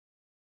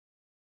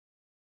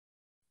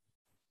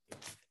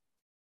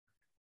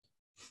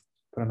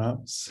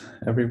Pranams,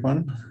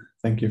 everyone.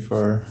 Thank you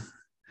for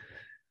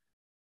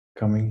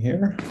coming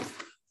here.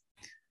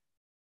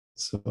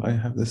 So I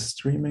have the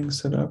streaming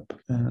set up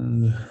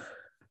and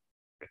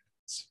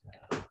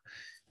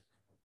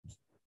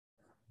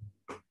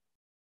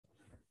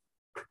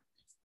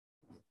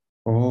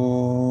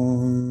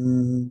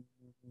Om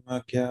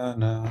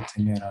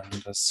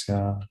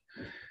Ajnana-timirandasya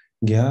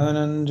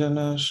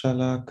Gyananjana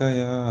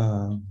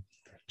Shalakaya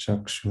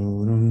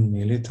Chakshurun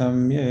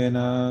Militam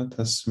Yena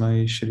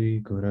Tasmai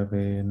Shri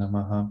Gurave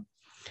Namaha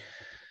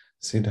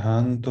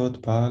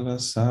Siddhantotpala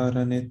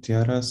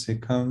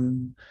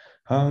Saranityarasikam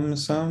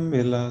Hamsam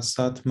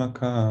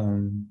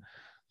Vilasatmakam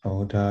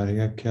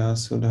Audaryakya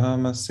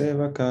Sudhama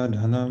Sevaka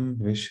Dhanam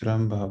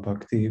Vishrambha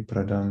Bhakti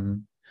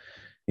Pradam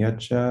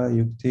Yacha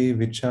Yukti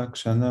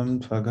Vichakshanam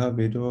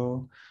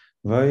Tvagavido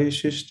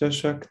Vaishishta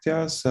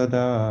Shaktya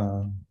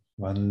Sada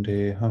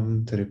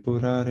Vandeham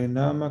Tripurari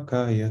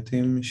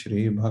Namakayatim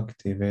Shri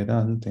Bhakti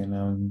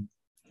Vedantinam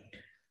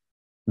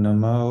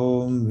Nama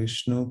Om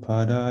Vishnu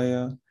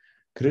Padaya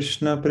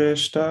Krishna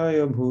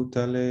Preshtaya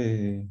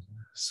Bhutale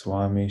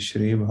Swami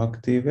Shri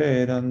Bhakti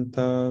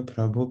Vedanta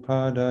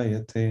Prabhupada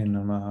Te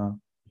Namaha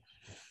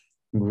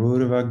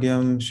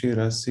Gurvagyam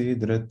Shirasi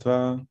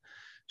Dritva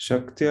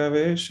Shaktya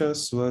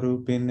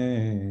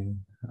Swarupine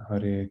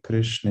Hare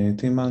Krishna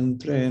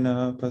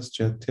Mantrena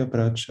Paschatya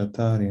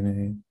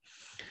Prachatarine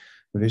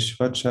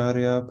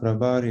Vishvacharya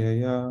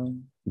Prabharyaya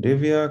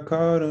Divya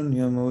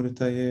Karunya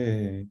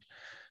Murtaye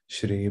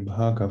Shri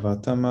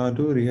Bhagavata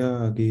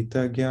Madhurya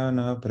Gita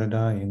Jnana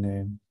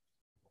Pradayine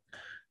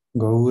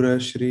Gaura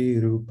Shri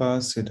Rupa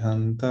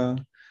Siddhanta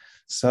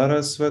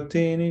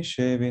Saraswati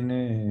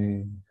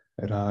Nishevine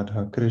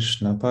Radha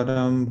Krishna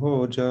Padam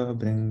Bhoja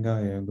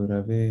Bringaya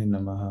Gurave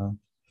Namaha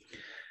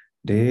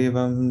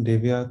Devam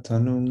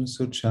Divyatanum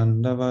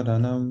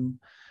Suchandavadanam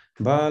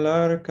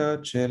Balarka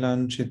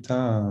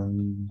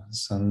Chelanchitam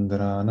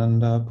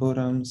Sandrananda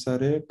Puram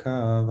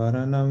Sareka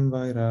Varanam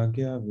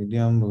Vairagya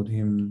Vidyam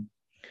Buddhim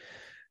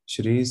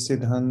Shri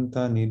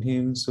Siddhanta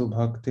Nidhim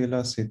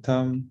Subhaktila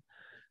Sitam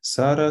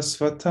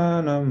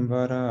Saraswatanam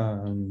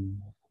Varam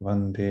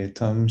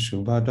Vandetam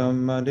Shubhadam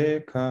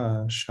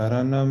Madeka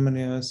Sharanam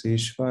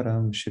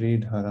Nyasishwaram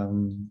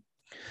Shridharam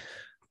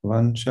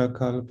Vancha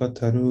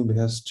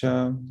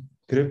Kalpatarubhyascha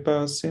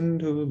Kripa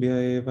Sindhubhya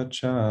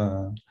Evacha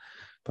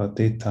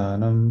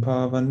Patitanam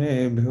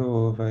Pavanebhyo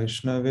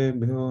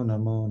Vaishnavebhyo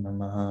Namo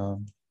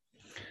Namaha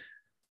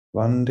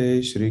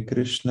Vande Shri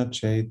Krishna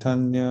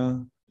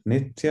Chaitanya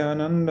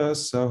Nityananda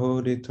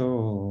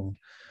Sahodito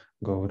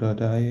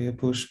Gauradaye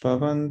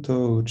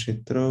Pushpavanto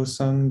Chitro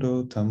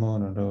Sando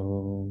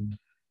Tamonado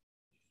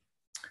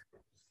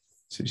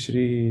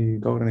Shri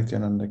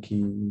Gauranityananda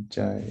Ki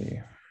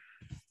Jai.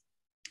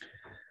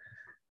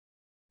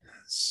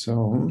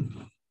 So,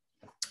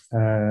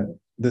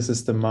 this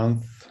is the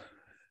month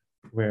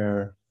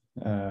where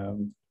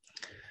Gaura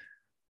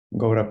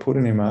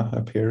Purnima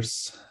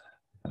appears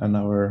on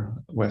our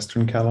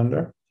Western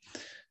calendar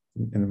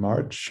in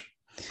March.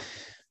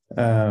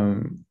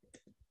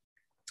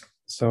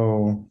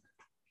 So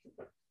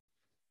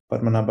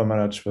Padmanabha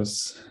Maharaj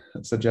was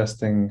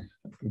suggesting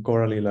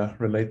Gaura Lila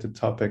related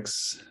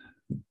topics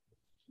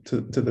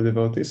to the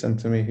devotees, and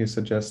to me he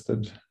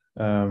suggested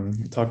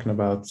talking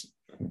about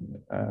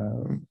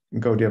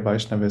Gaudiya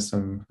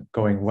Vaishnavism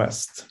going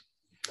west.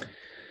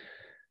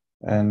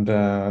 And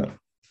of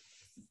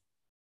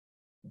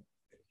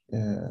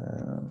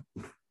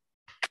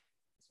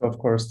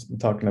course,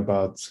 talking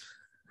about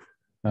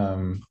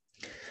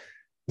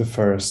the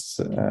first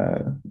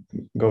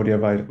Gaudiya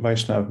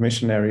Vaishnava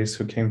missionaries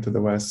who came to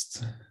the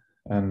West,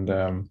 and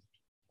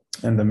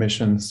the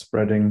mission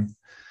spreading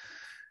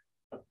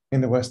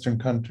in the Western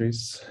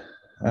countries.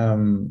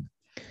 But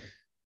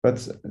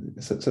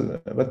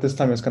this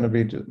time it's going to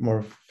be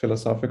more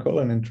philosophical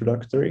and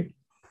introductory.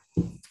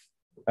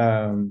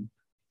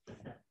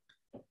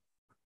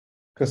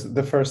 Because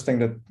the first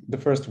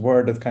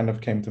word that kind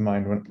of came to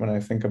mind when I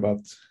think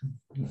about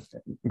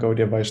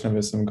Gaudiya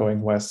Vaishnavism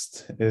going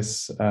west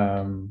is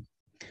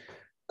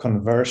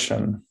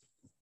conversion.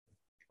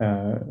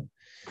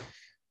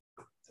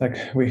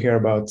 Like we hear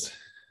about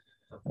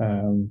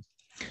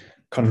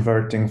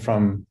converting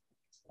from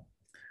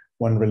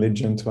one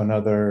religion to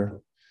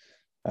another,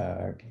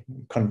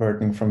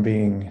 converting from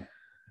being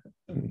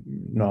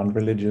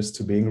non-religious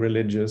to being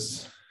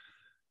religious.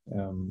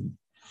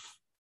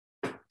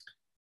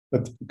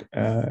 But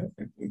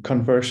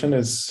conversion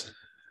is,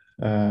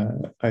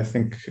 I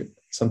think,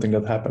 something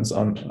that happens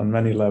on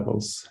many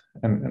levels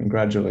and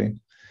gradually.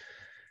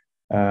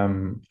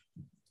 And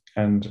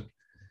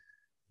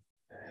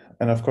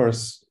of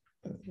course,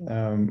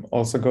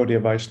 also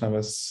Gaudiya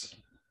Vaishnavas,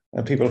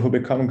 people who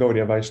become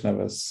Gaudiya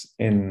Vaishnavas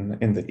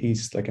in the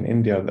East, like in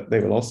India,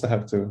 they will also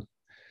have to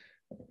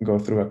go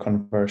through a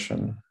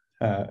conversion,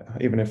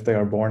 even if they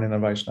are born in a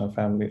Vaishnava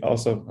family.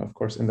 Also, of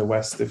course, in the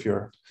West, if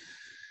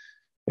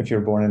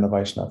you're born in a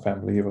Vaishnava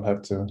family, you will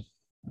have to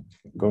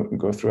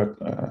go through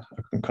a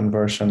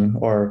conversion,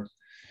 or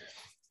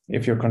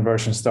if your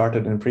conversion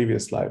started in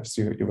previous lives,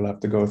 you will have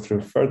to go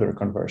through further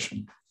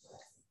conversion.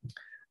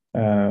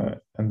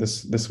 And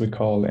this we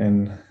call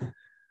in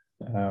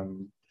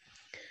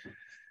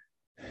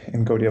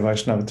Gaudiya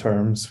Vaishnava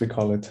terms, we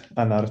call it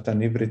anartha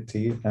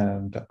nivritti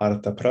and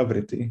artha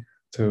pravriti,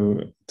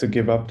 to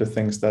give up the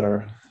things that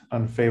are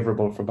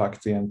unfavorable for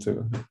bhakti and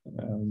to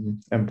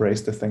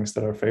embrace the things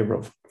that are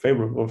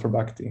favorable for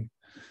bhakti.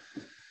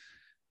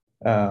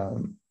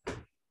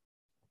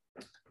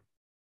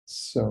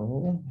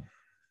 So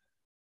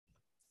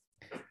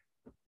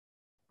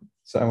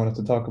I wanted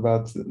to talk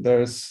about,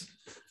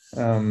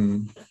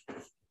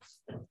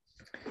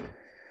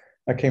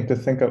 I came to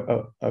think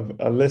of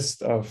a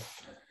list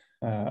of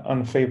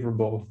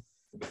unfavorable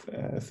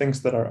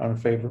things that are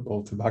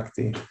unfavorable to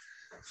bhakti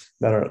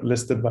that are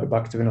listed by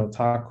Bhaktivinoda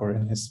Thakur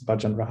in his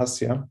Bhajan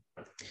Rahasya.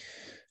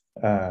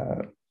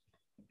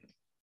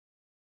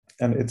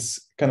 And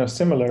it's kind of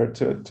similar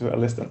to a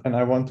list. And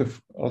I want to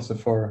also,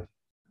 for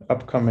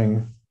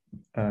upcoming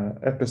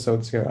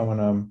episodes here, I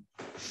want to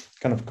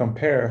kind of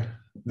compare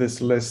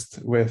this list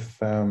with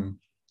the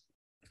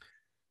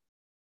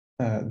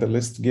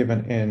list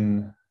given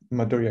in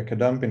Madhurya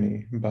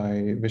Kadambini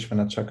by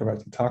Vishwanath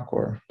Chakravarti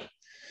Thakur,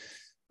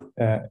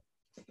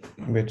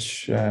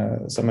 which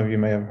some of you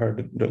may have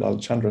heard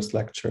Dulal Chandra's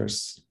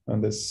lectures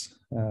on this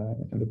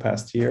in the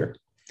past year.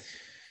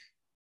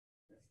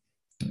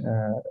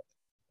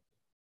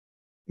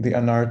 The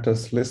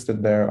anarthas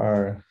listed there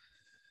are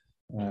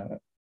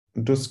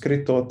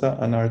Duskritota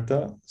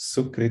anartha,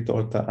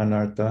 Sukritota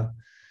anartha,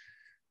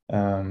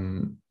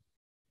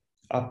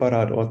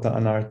 Aparadota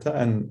anartha,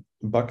 and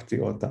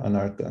Bhaktiota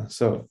anartha.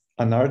 So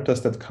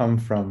anarthas that come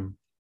from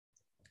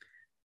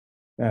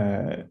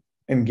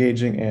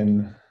engaging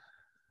in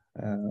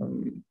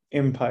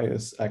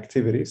impious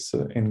activities,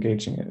 so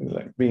engaging in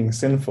like being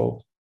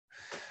sinful.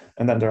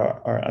 And then there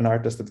are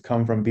anarthas that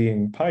come from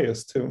being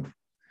pious too,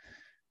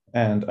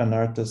 and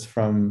anarthas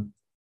from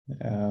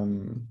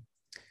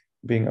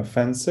being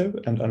offensive,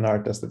 and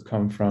anarthas that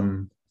come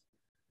from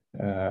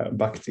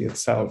bhakti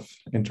itself,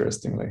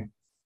 interestingly.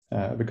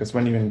 Because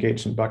when you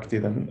engage in bhakti,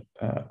 then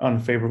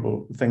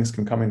unfavorable things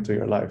can come into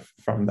your life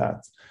from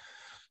that.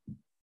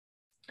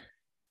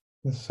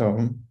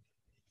 So,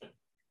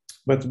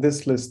 but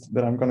this list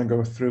that I'm going to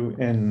go through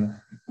in,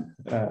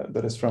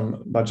 that is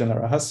from Bhajana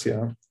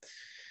Rahasya,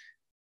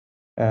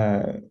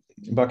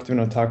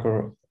 Bhaktivinoda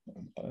Thakur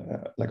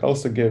like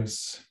also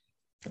gives,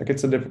 like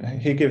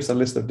he gives a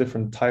list of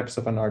different types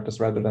of anarthas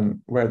rather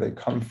than where they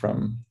come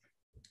from,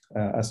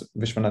 as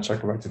Vishwanath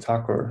Chakravarti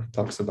Thakur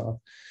talks about.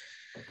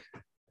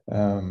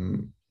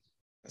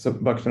 So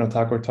Bhaktivinoda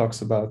Thakur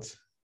talks about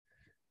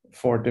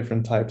 4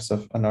 different types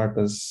of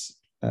anarthas,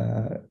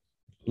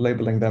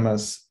 labeling them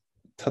as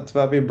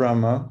Tattva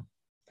Brahma,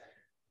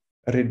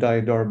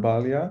 Hriday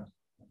Daurbalya,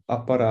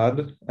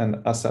 Aparad, and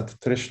Asat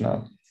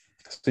Trishna.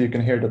 So you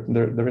can hear that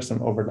there is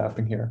some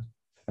overlapping here,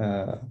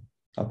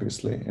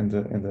 obviously in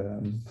the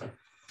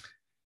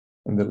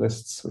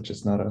lists, which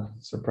is not a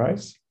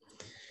surprise.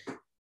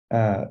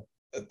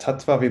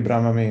 Tattva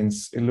Brahma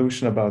means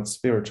illusion about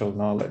spiritual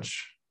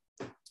knowledge.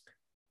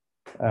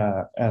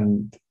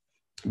 And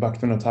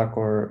Bhaktivinoda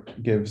Thakur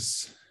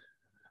gives,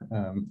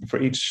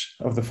 for each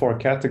of the 4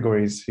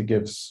 categories, he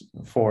gives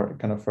 4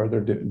 kind of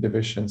further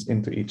divisions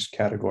into each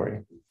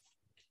category.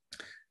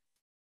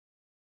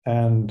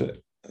 And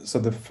so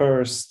the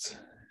first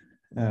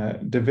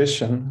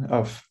division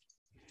of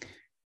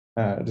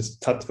this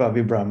Tattva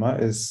Vibrahma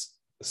is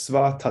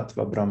Sva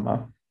Tattva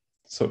Brahma,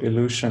 so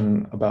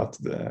illusion about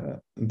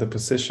the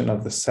position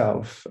of the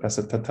self as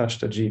a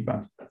Tatashta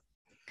Jiva.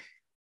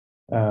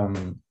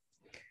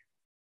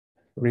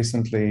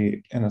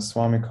 Recently, in a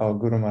Swami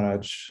called Guru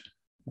Maharaj,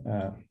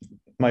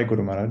 my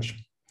Guru Maharaj,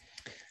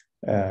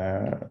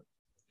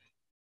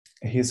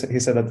 he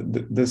said that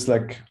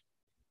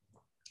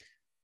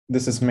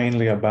this is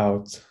mainly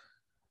about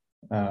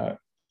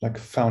like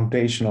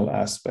foundational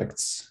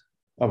aspects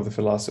of the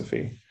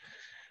philosophy.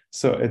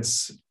 So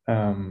it's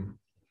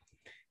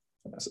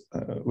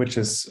which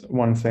is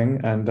one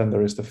thing, and then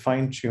there is the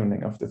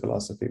fine-tuning of the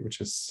philosophy, which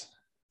is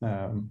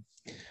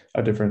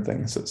a different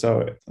thing.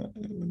 So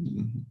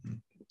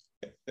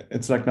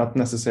it's like not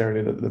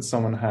necessarily that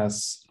someone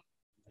has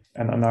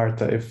an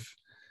anartha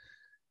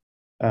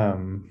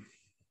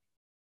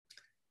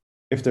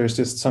if there's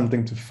just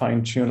something to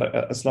fine-tune, like,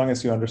 as long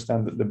as you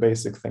understand the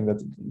basic thing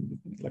that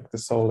like the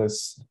soul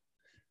is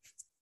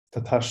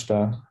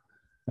tatashta,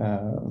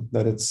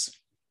 that it's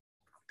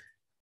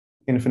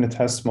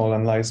infinitesimal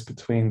and lies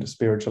between the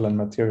spiritual and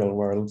material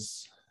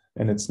worlds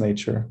in its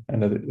nature,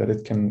 and that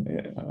it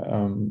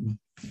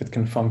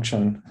can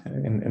function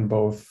in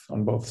both,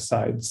 on both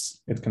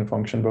sides. It can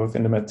function both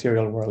in the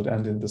material world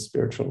and in the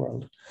spiritual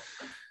world,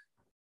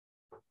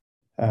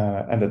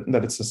 and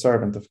that it's a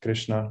servant of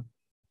Krishna.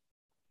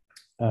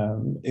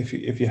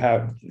 If you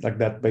have like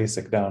that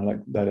basic down, like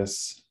that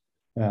is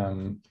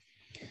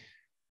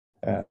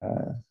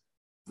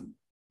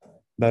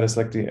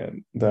like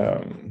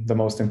the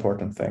most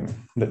important thing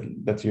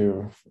that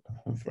you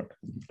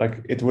like.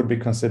 It would be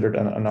considered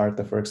an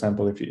anartha, for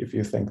example, if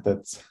you think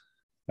that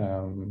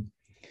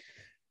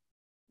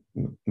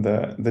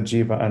the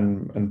jiva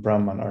and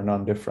Brahman are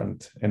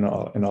non-different in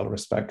all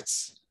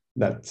respects.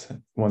 That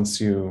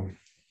once you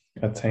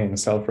attain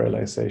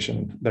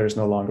self-realization, there is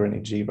no longer any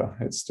jiva.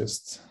 It's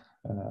just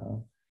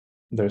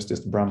there's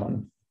just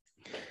Brahman.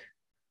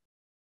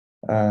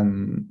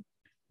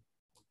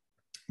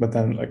 But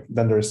then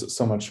there is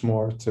so much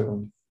more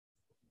to.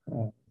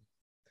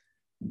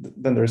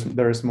 Then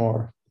there is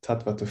more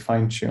tattva to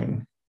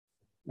fine-tune,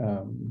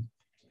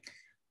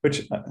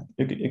 which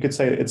you could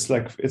say it's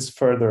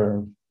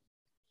further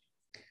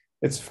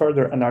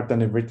anartha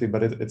nivritti,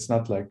 but it's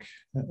not like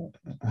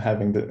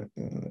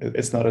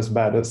it's not as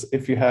bad as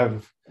if you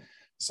have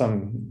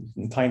some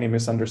tiny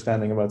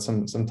misunderstanding about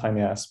some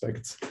tiny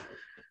aspects.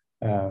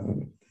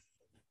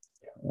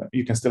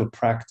 You can still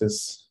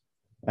practice,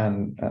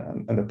 and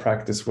the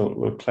practice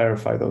will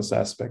clarify those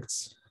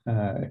aspects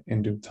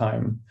in due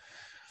time.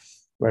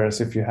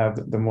 Whereas if you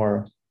have the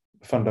more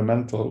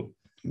fundamental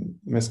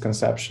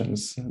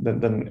misconceptions,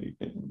 then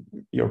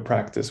your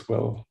practice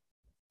will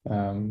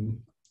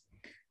kind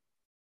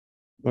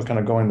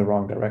of go in the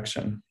wrong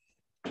direction.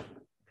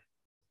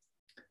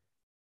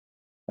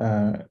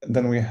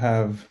 Then we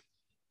have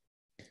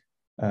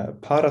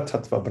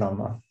Paratattva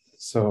Brahma.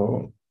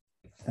 So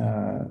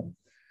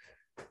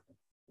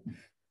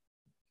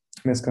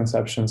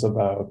misconceptions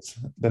about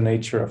the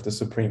nature of the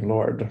Supreme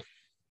Lord,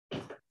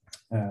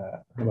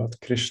 about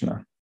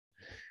Krishna.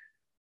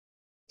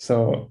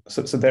 So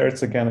there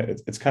it's again,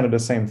 it's kind of the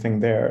same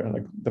thing there.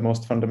 Like the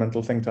most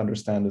fundamental thing to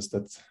understand is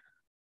that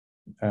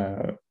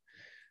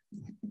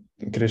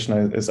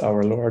Krishna is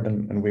our Lord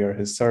and we are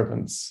his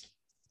servants.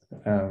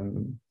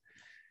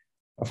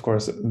 Of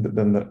course,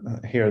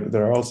 then here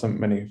there are also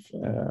many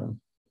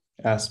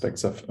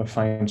aspects of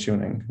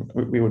fine-tuning.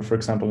 We would, for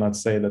example, not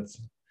say that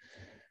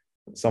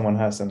someone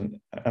has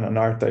an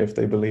anartha if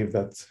they believe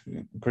that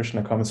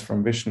Krishna comes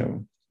from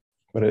Vishnu,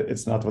 but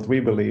it's not what we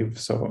believe.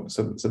 So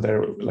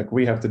there, like,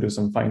 we have to do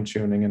some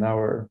fine-tuning in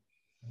our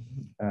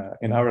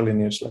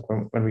lineage, like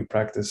when we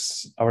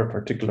practice our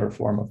particular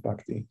form of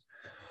bhakti.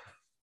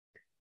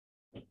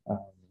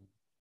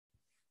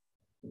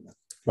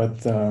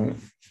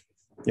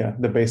 Yeah,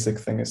 the basic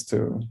thing is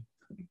to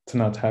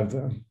not have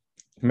the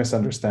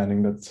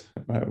misunderstanding that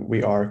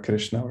we are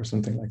Krishna or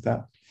something like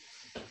that.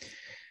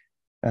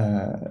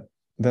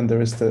 Then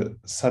there is the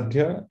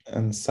Sadhya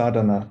and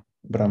Sadhana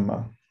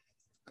Brahma.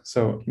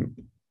 So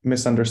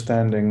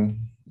misunderstanding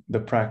the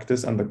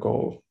practice and the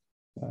goal,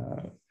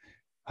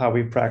 how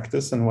we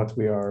practice and what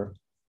we are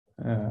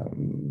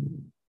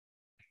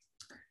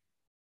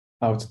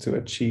out to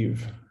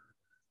achieve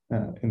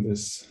in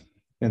this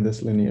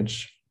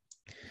lineage.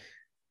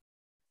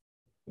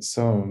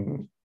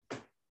 So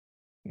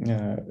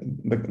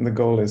the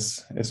goal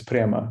is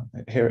prema.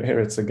 Here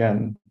it's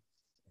again.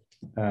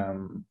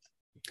 I'm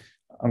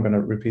going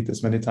to repeat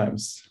this many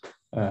times.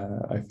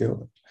 I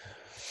feel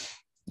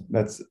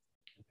that's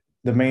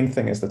the main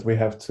thing is that we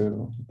have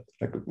to,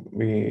 like,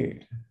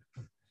 we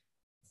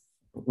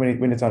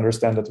need to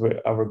understand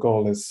that our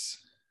goal is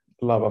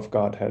love of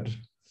Godhead,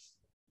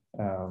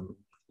 and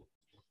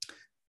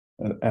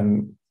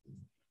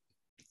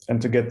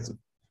to get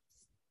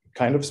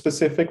kind of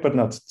specific, but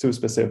not too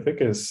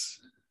specific, is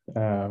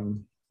that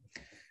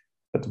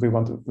we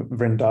want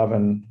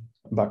Vrindavan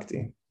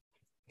Bhakti.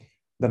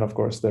 Then, of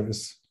course, there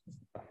is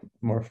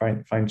more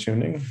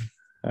fine-tuning,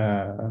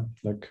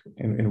 like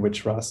in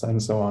which rasa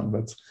and so on.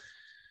 But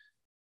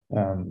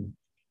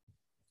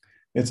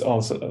it's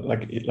also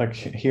like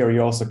here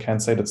you also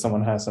can't say that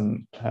someone has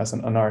an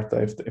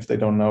anartha if they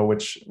don't know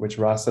which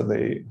rasa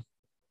they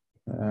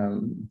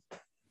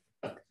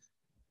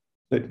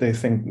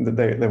think that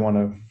they want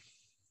to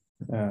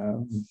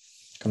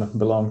kind of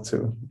belong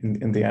to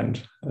in the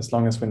end. As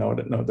long as we know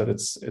that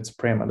it's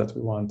prema that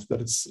we want,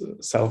 that it's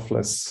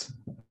selfless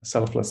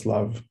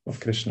love of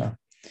Krishna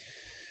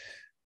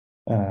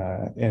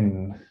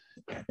in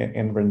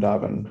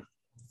Vrindavan,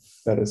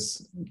 that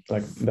is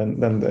like then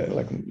the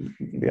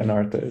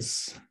anartha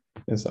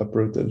is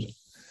uprooted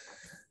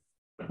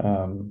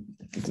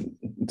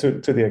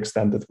to the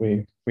extent that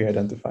we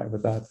identify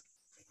with that.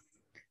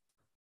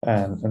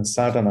 And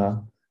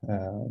sadhana,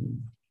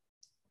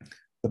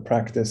 the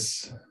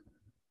practice,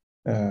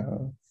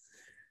 that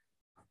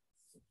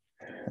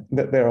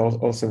there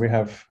also we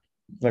have,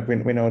 like,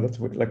 we know that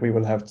we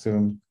will have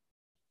to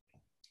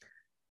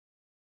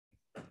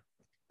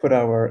put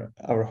our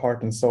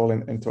heart and soul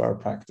into our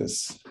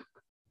practice.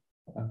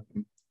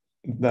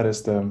 That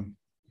is the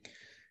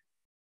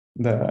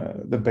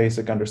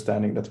basic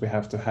understanding that we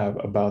have to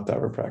have about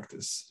our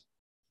practice.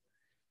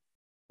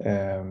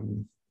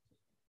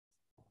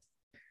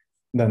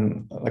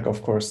 Then, like,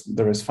 of course,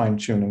 there is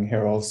fine-tuning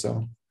here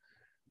also.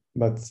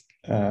 But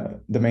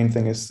the main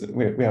thing is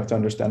we have to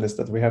understand is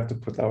that we have to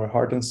put our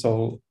heart and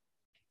soul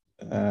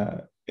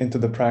into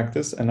the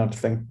practice and not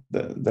think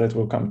that it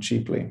will come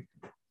cheaply.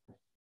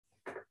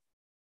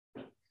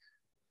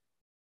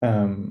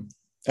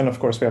 And of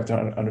course, we have to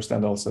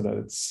understand also that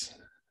it's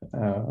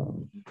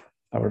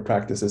our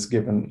practice is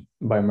given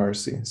by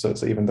mercy. So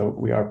even though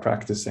we are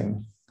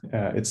practicing,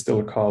 it's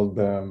still called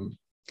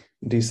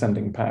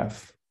descending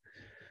path.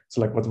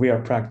 So like what we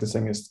are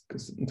practicing is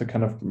to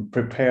kind of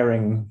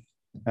preparing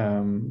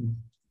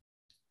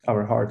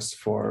our hearts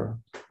for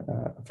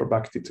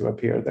bhakti to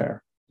appear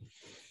there.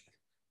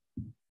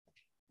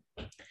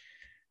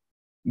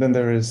 Then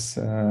there is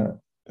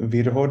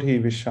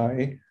Virodhi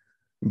Vishai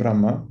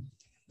Brahma,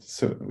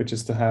 so which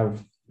is to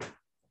have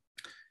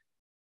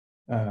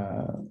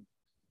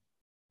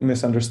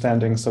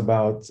misunderstandings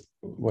about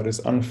what is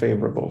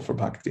unfavorable for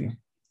bhakti.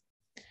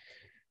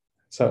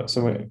 So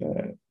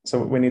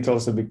we need to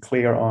also be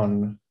clear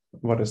on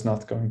what is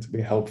not going to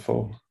be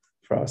helpful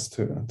for us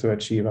to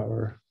achieve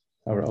our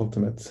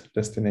ultimate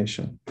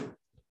destination.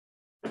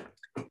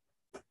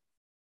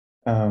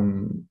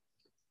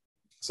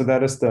 So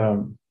that is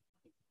the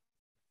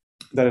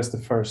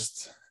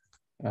first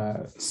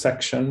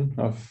section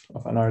of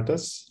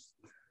Anartas,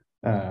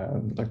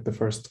 like the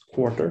first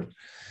quarter.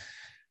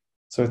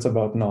 So it's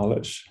about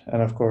knowledge,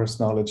 and of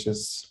course, knowledge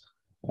is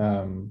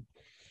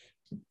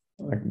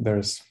like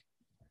there's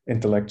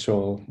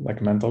intellectual,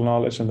 like mental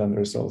knowledge, and then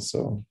there's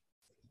also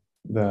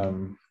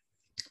the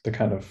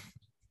kind of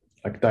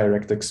like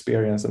direct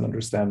experience and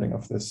understanding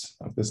of this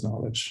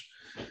knowledge.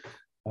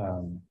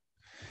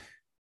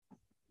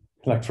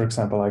 Like for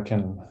example, I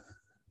can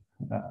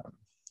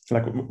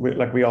like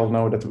we all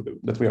know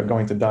that we are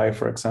going to die,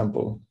 for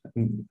example,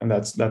 and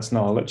that's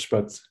knowledge.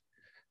 But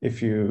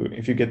if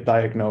you get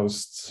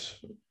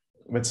diagnosed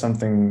with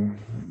something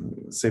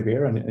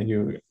severe and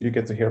you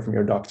get to hear from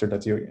your doctor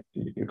that you're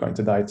going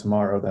to die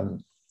tomorrow,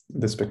 then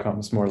this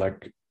becomes more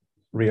like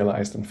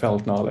realized and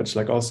felt knowledge.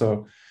 Like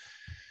also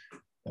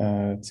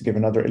to give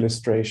another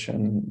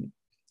illustration,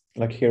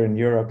 like here in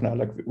Europe now,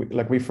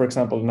 like we for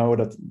example know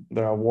that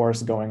there are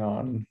wars going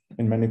on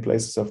in many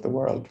places of the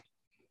world,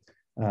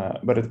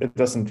 but it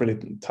doesn't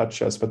really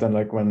touch us. But then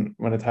like when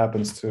it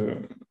happens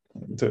to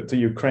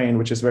Ukraine,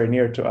 which is very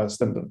near to us,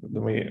 then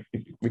we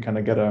kind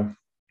of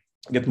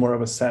get more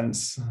of a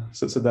sense.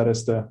 So that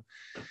is the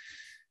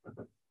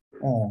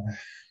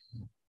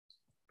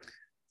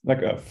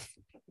like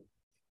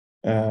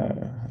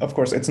of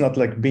course it's not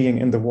like being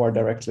in the war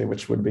directly,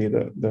 which would be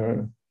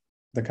the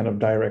kind of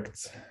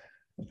direct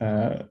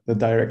the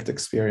direct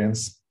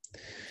experience.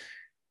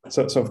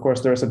 So of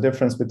course there's a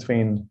difference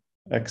between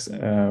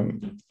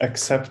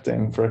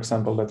accepting, for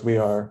example, that we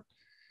are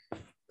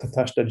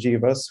Tatashta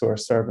Jivas, who are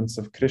servants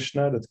of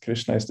Krishna, that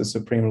Krishna is the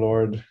Supreme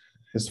Lord,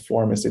 his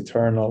form is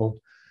eternal,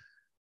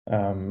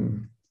 that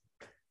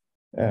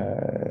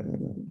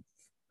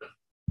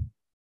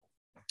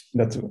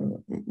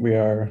we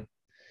are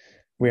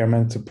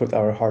meant to put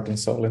our heart and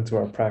soul into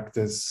our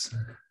practice,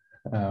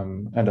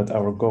 and that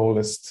our goal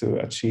is to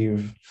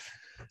achieve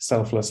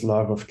selfless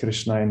love of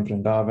Krishna in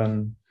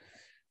Vrindavan,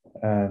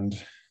 and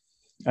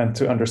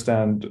to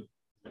understand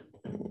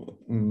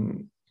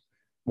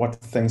what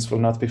things will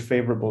not be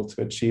favorable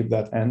to achieve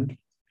that end.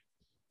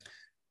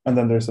 And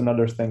then there's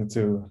another thing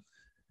to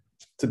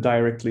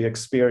directly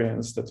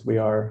experience that we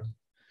are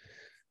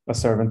a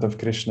servant of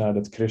Krishna,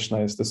 that Krishna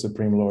is the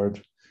Supreme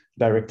Lord,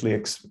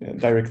 directly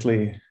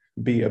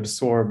be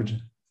absorbed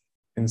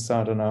in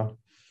sadhana,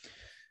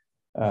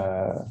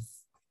 to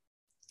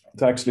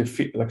actually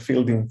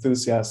feel the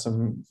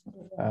enthusiasm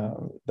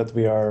that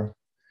we are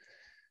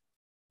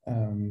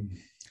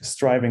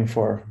striving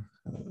for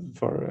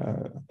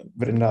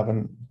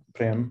Vrindavan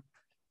Prem,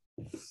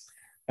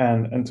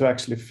 and to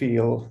actually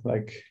feel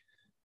like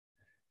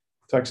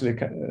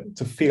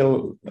to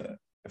feel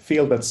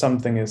that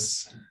something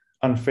is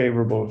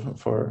unfavorable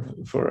for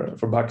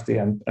bhakti,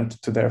 and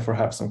to therefore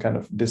have some kind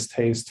of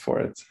distaste for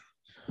it.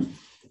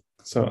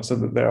 So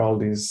that there are all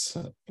these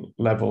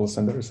levels,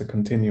 and there is a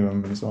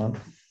continuum and so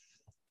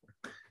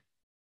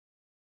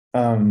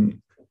on.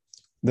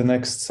 The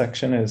next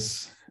section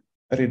is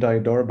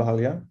Hriday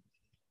Daurbalya,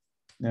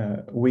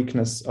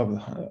 weakness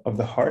of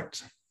the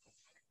heart,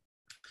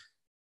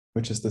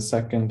 which is the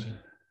second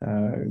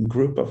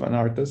group of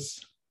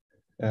anarthas.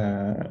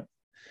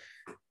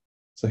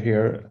 So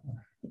here,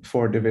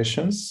 4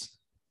 divisions.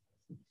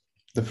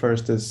 The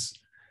first is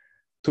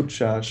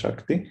Tucha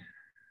Shakti,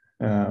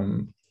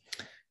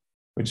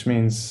 which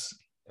means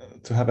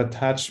to have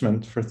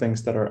attachment for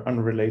things that are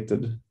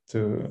unrelated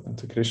to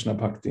Krishna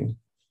Bhakti.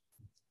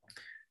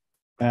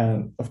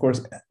 And of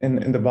course,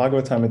 in the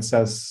Bhagavatam, it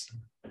says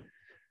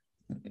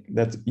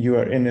that you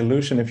are in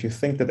illusion if you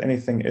think that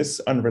anything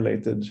is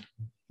unrelated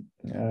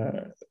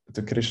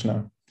to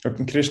Krishna. Or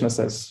Krishna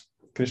says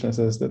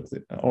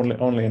that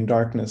only in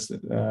darkness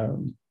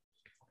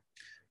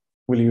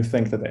will you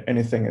think that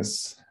anything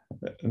is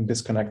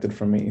disconnected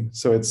from me.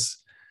 So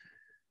it's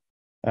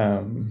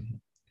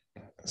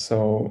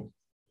so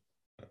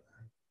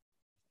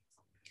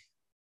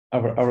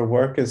our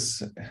work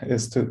is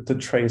to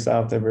trace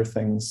out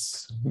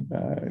everything's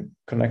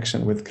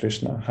connection with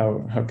Krishna,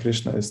 how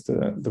Krishna is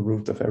the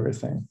root of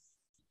everything.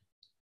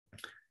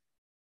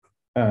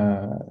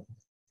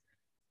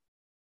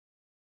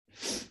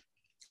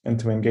 And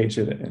to engage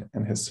it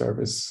in his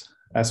service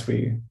as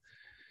we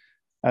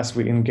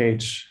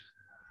engage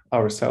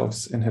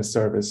ourselves in his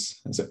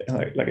service.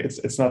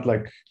 It's not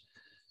like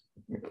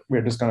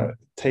we're just going to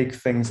take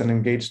things and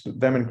engage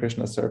them in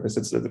Krishna service.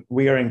 It's that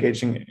we are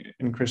engaging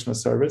in Krishna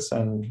service,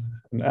 and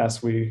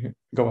as we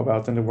go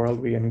about in the world,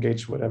 we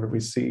engage whatever we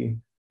see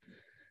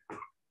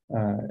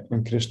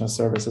in Krishna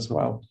service as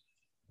well.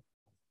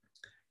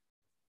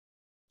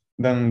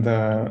 Then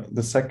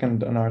the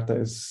second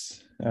anartha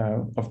is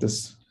of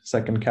this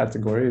second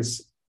category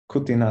is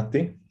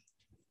kutinati,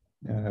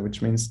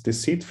 which means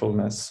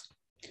deceitfulness.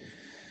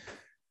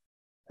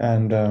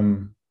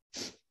 And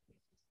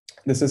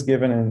this is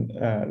given in,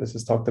 this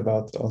is talked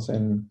about also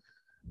in,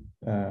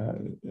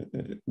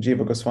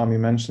 Jiva Goswami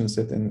mentions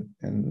it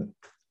in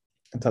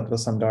Tattva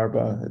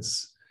Sandarbha.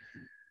 It's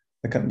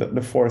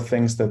the four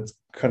things that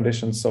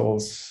conditioned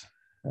souls,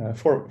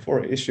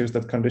 four issues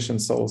that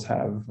conditioned souls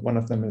have. One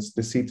of them is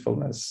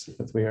deceitfulness,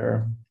 that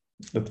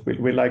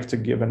we like to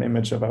give an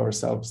image of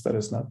ourselves that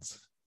is not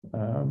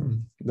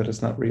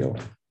real.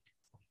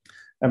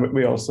 And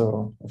we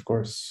also, of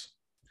course,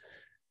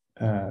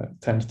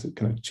 tend to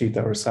kind of cheat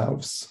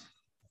ourselves.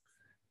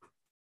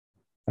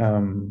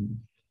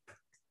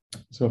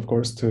 So of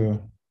course,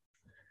 to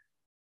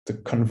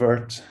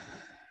convert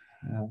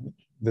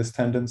this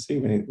tendency,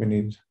 we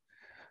need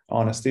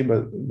honesty,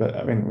 but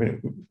I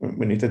mean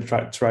we need to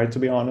try to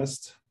be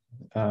honest.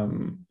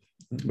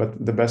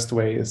 But the best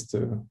way is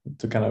to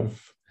kind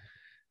of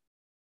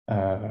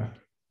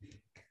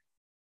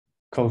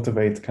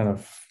cultivate kind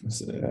of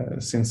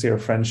sincere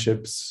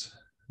friendships,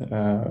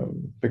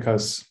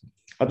 because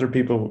other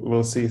people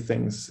will see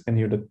things in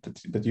you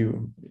that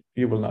you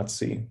will not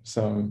see.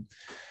 So,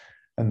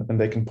 and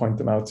they can point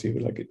them out to you.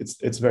 Like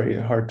it's very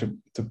hard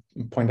to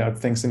point out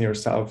things in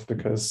yourself,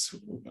 because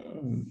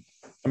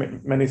I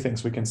mean, many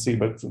things we can see,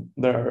 but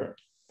there are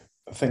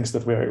things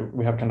that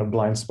we have kind of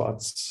blind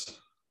spots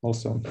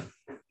also.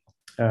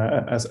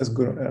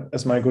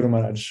 As my Guru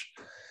Maharaj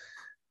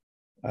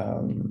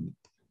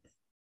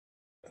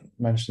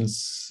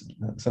mentions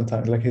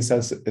sometimes, like he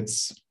says,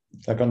 it's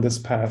like on this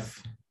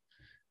path,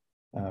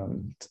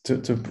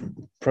 to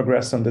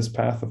progress on this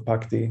path of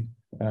bhakti,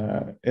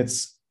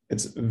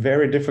 it's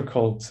very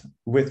difficult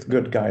with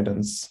good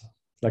guidance,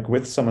 like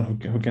with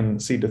someone who can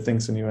see the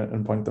things in you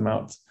and point them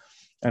out.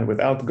 And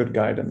without good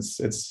guidance,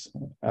 it's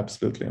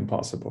absolutely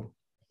impossible.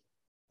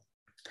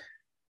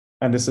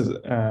 And this is,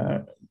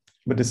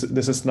 but this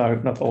is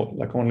not all,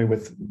 like only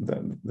with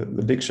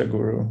the Diksha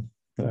Guru.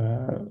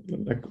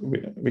 Like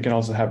we can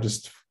also have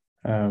just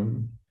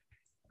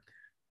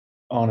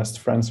honest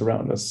friends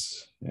around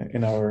us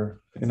in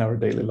our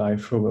daily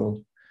life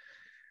who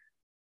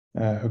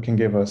can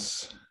give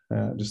us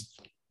just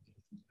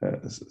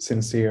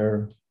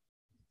sincere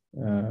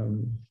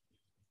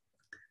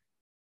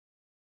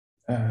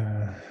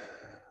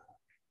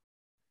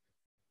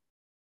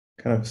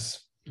kind of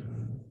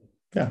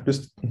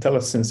just tell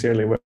us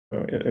sincerely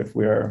if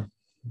we are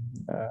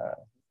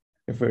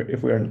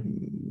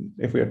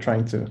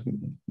trying to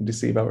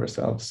deceive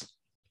ourselves.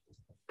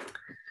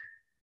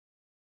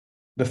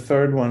 The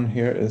third one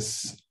here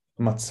is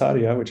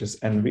matsarya, which is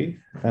envy,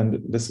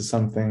 and this is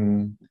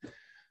something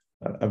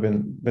I've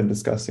been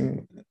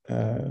discussing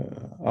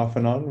off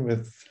and on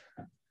with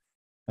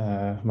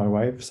my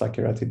wife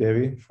Sakirati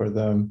Devi for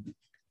the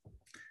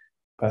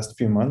past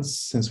few months,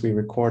 since we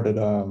recorded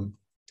a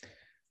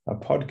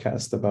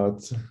podcast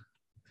about,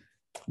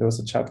 there was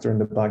a chapter in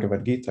the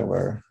Bhagavad Gita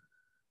where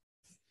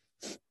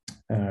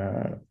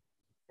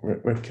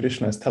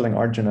Krishna is telling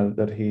Arjuna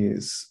that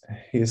he's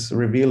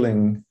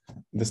revealing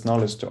this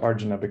knowledge to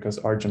Arjuna because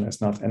Arjuna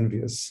is not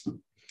envious.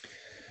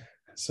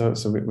 So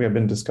we have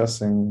been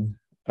discussing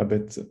a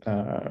bit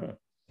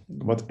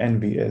what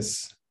envy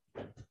is,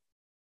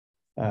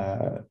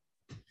 because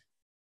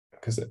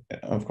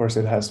of course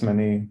it has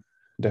many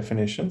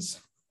definitions,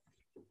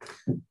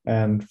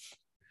 and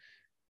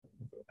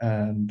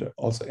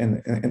also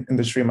in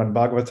the Srimad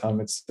Bhagavatam,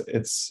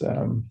 it's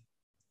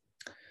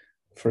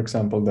for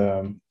example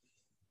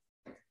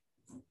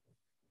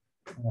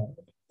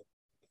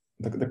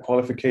the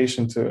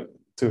qualification to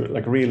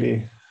like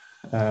really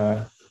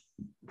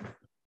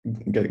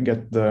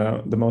get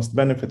the most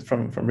benefit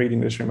from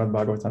reading the Srimad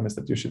Bhagavatam is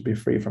that you should be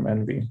free from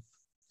envy.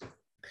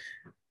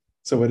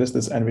 So what is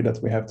this envy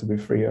that we have to be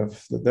free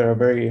of? There are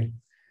very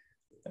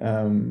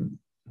kind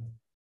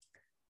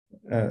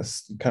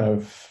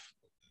of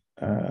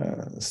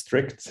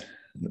strict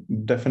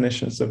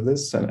definitions of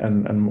this,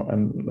 and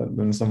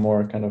then some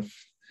more kind of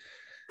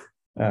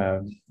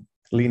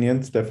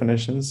lenient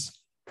definitions.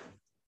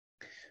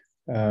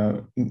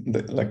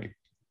 Like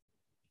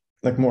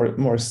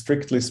more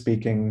strictly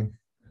speaking,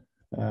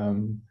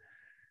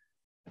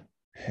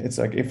 it's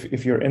like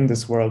if you're in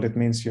this world, it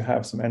means you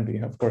have some envy,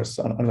 of course,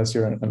 unless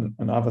you're an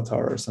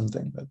avatar or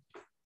something. But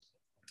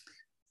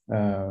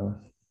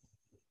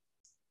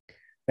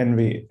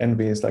envy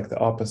is like the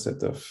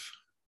opposite of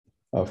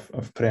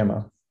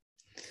prema.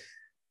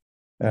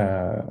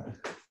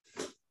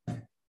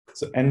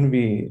 So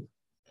envy,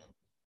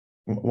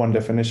 one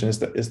definition is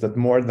that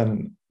more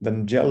than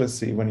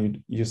jealousy,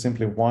 when you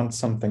simply want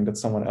something that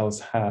someone else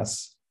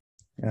has.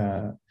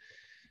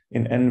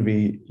 In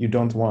envy, you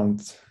don't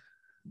want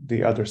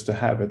the others to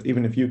have it,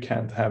 even if you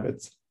can't have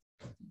it.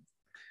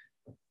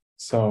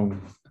 So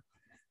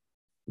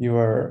you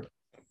are,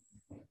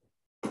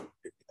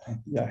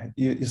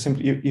 you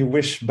simply you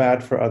wish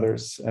bad for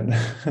others, and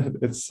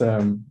it's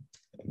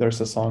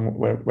there's a song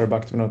where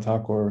Bhaktivinoda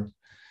Thakur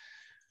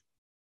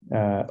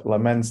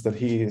laments that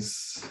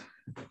he's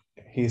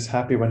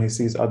happy when he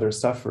sees others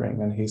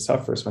suffering, and he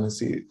suffers when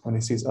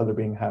he sees other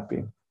being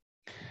happy,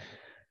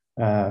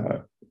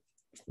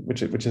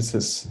 which is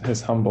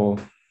his humble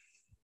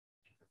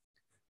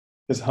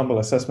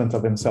assessment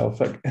of himself.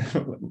 Like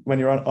when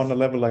you're on a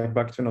level like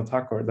Bhaktivinoda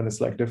Thakur, then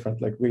it's like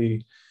different. Like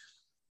we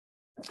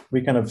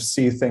kind of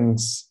see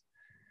things,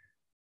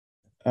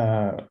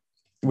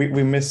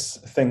 we miss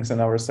things in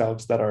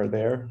ourselves that are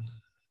there.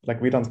 Like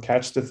we don't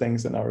catch the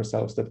things in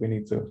ourselves that we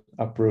need to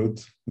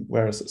uproot,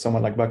 whereas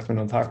someone like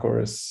Bhaktivinoda Thakur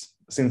is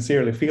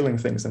sincerely feeling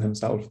things in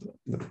himself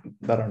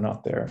that are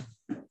not there.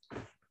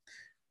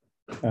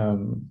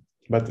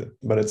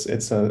 But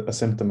it's a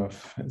symptom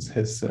of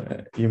his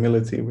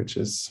humility, which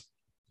is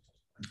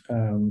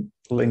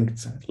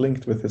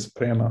linked with his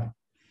prema.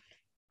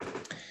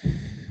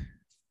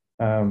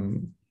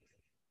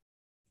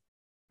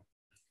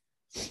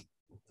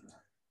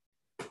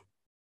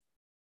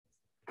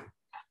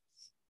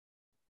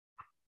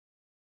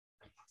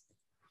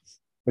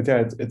 But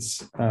yeah,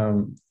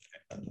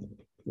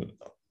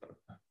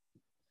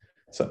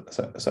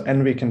 so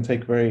envy can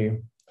take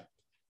very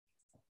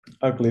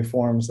ugly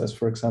forms, as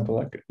for example,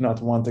 like not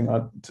wanting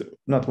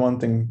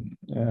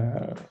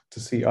to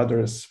see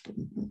others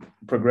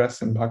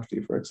progress in bhakti,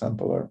 for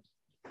example,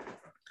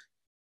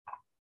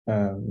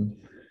 or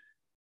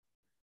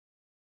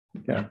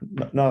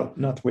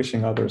not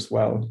wishing others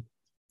well.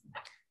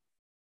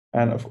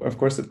 And of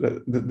course,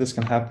 this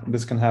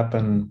can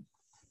happen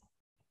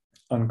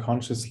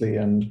unconsciously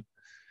and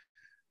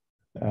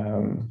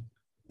kind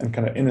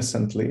of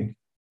innocently,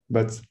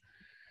 but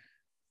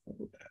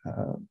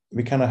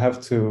we kind of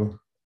have to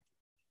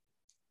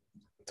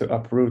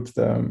uproot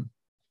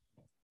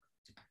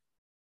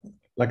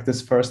like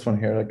this first one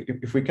here. Like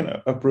if we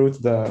can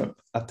uproot the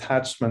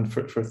attachment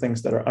for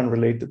things that are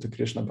unrelated to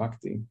Krishna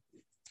bhakti,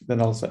 then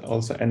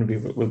also envy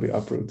will be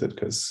uprooted,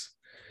 because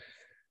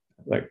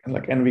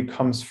like envy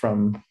comes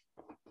from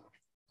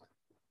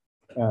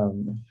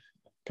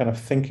kind of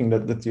thinking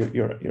that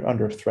you're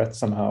under threat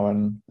somehow,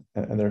 and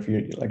therefore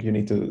you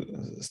need to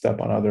step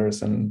on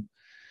others, and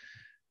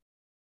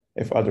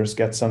if others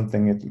get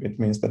something, it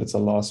means that it's a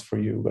loss for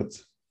you.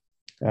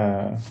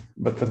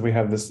 But we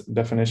have this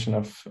definition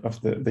of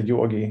the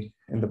yogi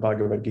in the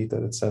Bhagavad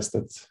Gita that says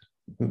that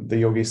the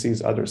yogi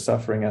sees others'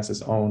 suffering as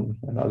his own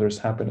and others'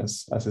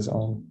 happiness as his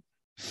own.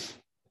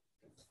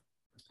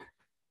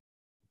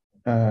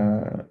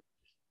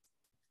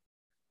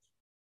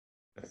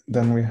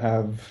 Then we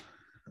have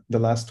the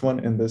last one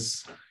in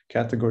this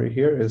category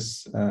here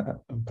is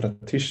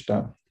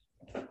pratishta,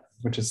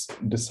 which is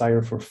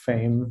desire for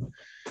fame,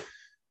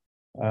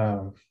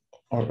 or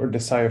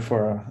desire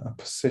for a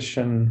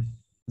position,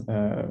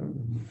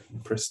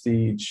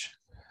 prestige.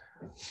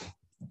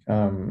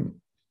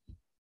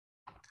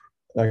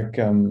 Like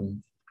I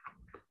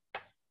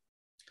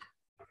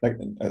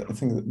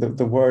think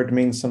the word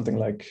means something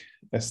like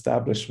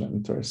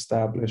establishment or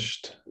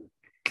established.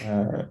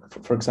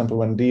 For example,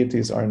 when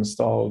deities are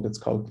installed, it's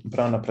called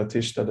prana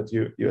pratishta, that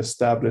you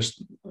establish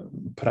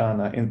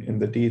prana in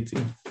the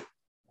deity.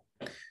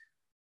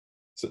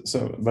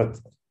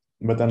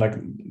 But then like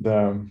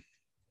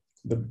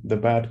the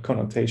bad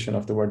connotation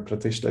of the word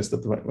pratishta is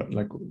that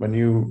when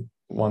you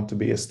want to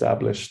be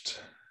established,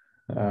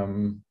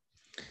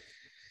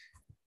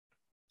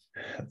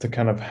 to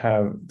kind of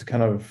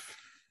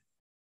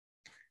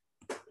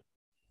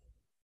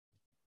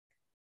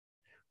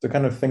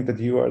think that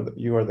you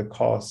are the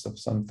cause of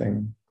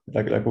something,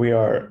 like we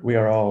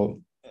are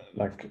all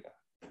like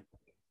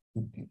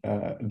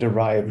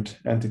derived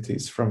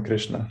entities from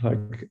Krishna.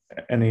 Like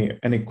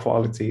any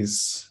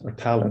qualities or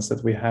talents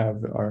that we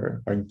have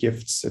are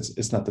gifts.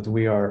 It's not that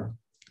we are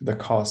the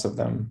cause of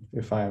them.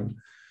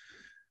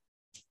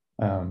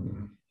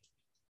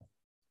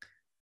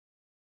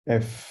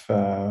 If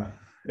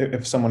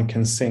someone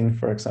can sing,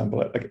 for example,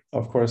 like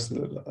of course,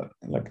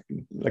 like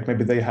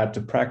maybe they had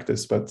to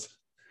practice, but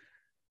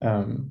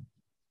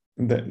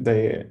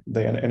they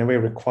in a way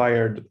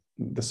required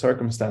the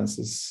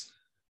circumstances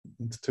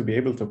to be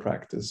able to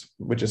practice,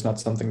 which is not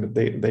something that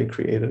they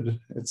created.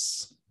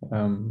 It's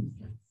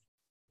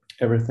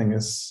everything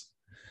is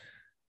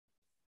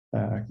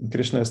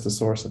Krishna is the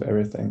source of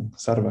everything.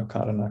 Sarva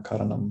karana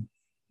karanam.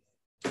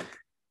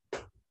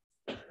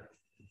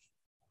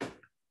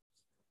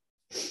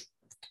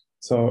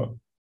 So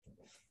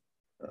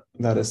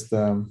that is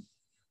the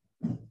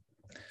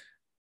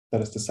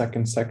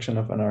second section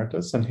of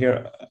Anarthas, and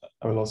here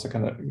I will also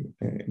kind of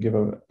give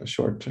a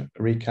short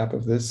recap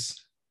of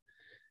this.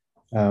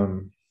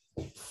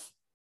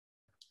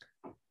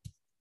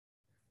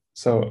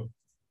 So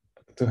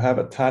to have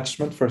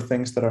attachment for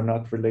things that are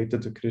not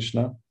related to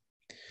Krishna,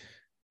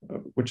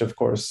 which of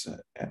course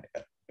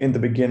in the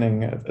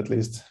beginning at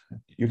least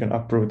you can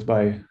uproot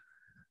by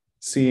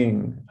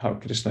seeing how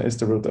Krishna is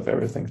the root of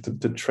everything,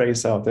 to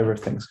trace out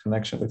everything's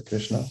connection with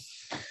Krishna.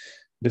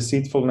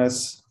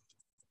 Deceitfulness,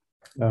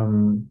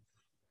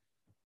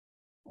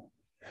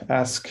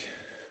 ask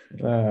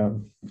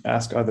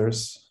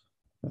others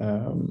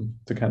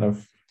to kind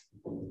of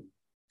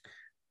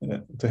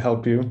to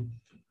help you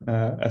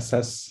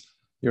assess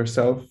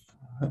yourself.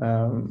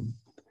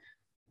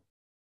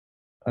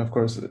 Of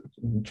course,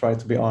 try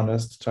to be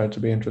honest, try to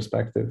be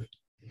introspective.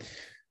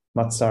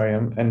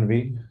 Matsaryam,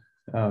 envy.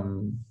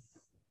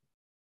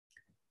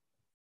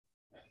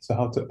 So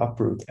how to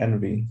uproot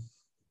envy?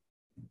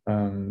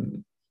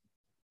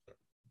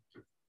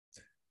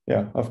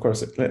 Yeah, of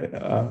course,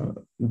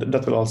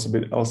 that will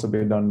also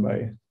be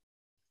done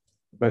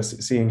by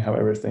seeing how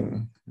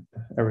everything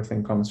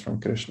comes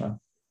from Krishna,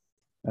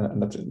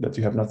 and that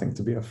you have nothing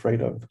to be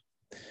afraid of.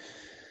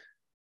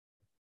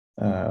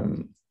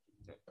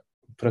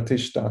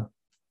 Pratishta.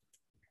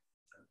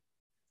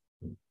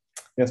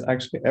 Yes,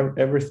 actually,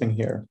 everything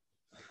here.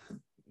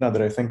 Now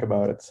that I think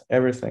about it,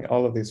 everything,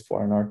 all of these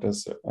four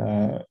anarthas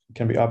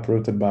can be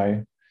uprooted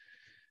by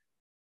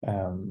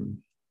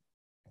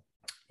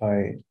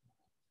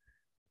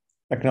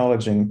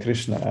acknowledging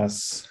Krishna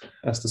as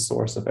the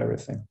source of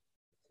everything.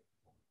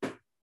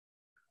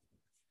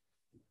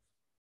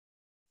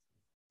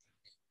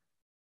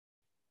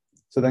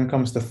 So then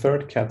comes the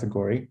third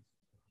category,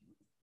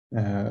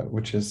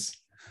 which is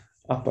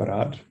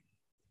aparad.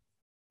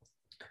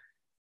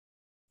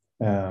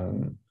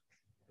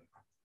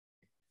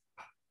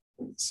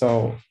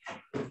 So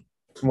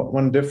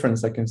one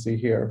difference I can see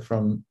here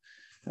from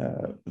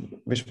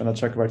Vishwanath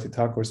Chakravarti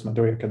Thakur's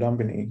Madhurya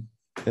Kadambini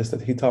is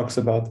that he talks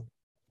about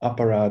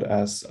aparad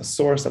as a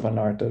source of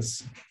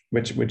anarthas,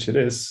 which it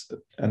is,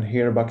 and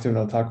here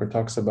Bhaktivinoda Thakur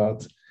talks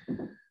about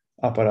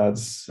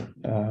aparads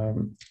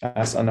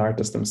as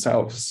anarthas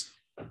themselves.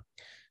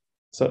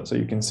 So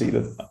you can see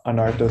that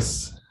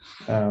anarthas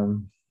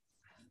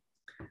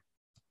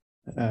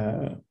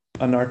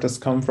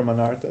come from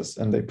anarthas,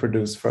 and they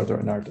produce further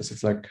anarthas.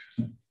 It's like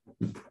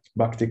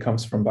bhakti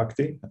comes from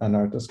bhakti,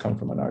 anarthas come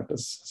from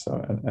anarthas.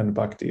 So and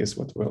bhakti is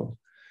what will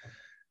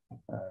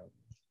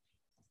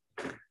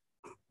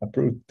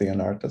uproot the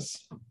anarthas.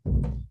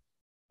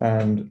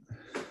 And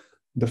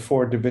the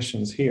four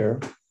divisions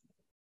here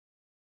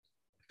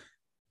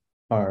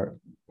are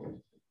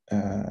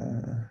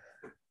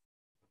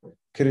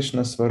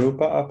Krishna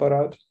Svarupa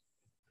aparad,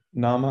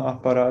 Nama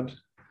aparad,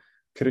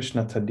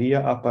 Krishna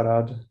Tadiya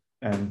aparad,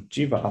 and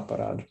Jiva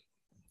aparad.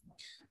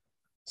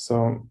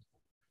 So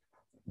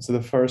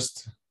the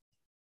first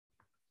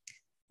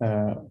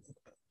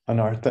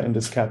anartha in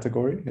this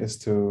category is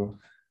to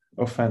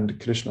offend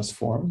Krishna's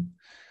form,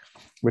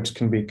 which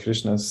can be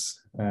Krishna's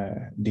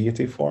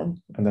deity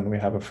form. And then we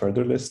have a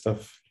further list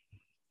of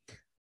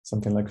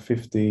something like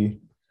 50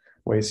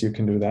 ways you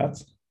can do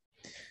that.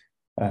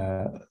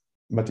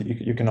 But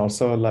you can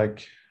also,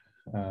 like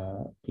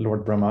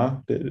Lord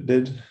Brahma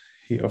did,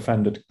 he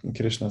offended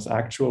Krishna's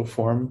actual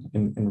form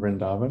in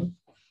Vrindavan.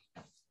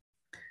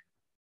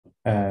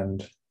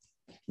 And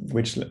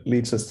which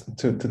leads us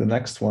to the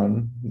next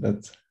one,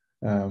 that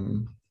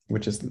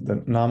which is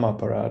the Nama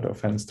Parad,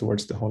 offense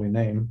towards the holy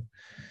name.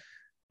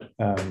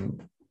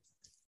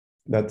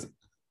 That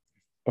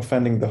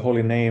offending the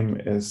holy name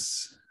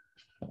is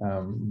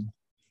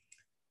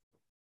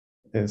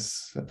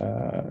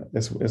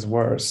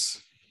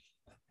worse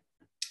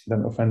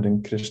than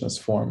offending Krishna's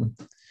form,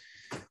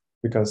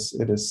 because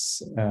it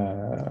is,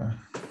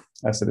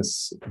 as it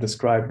is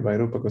described by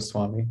Rupa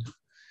Goswami,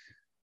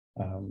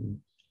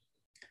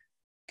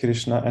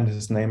 Krishna and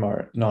his name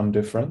are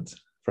non-different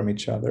from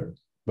each other,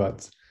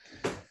 but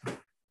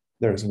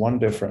there is one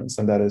difference,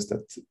 and that is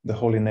that the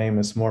holy name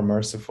is more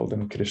merciful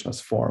than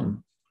Krishna's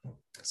form.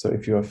 So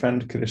if you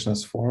offend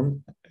Krishna's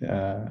form,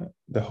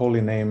 the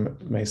holy name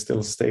may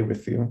still stay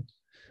with you,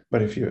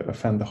 but if you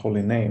offend the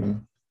holy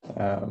name,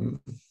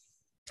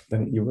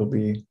 then you will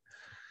be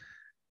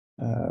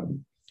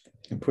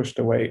pushed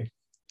away.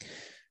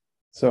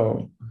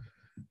 So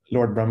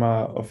Lord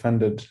Brahma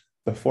offended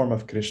the form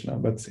of Krishna,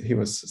 but he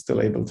was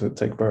still able to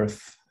take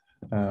birth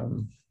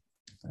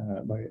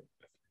by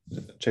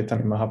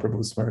Chaitanya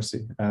Mahaprabhu's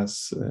mercy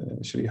as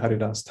Sri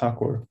Haridas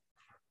Thakur,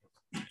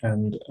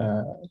 and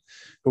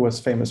who was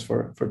famous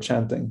for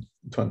chanting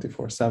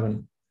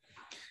 24/7,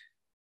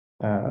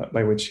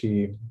 by which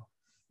he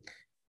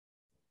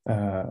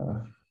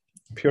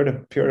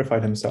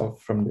purified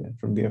himself from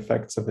the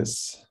effects of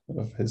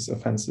his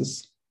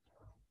offenses.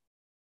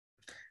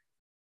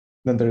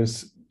 Then there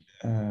is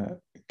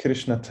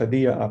Krishna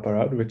Tadiya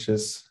aparad, which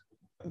is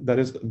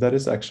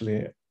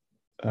actually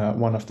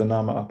one of the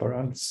Nama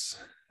aparads,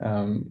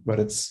 but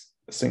it's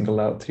singled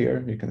out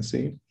here. You can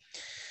see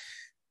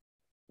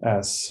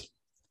as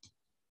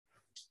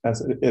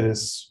it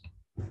is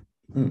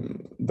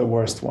the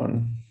worst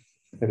one.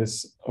 It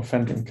is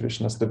offending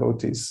Krishna's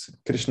devotees.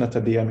 Krishna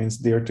Tadiya means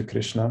dear to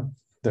Krishna.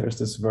 There is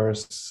this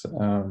verse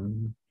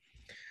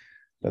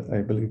that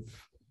I believe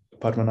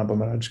Padmanabha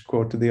Maharaj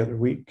quoted the other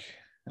week.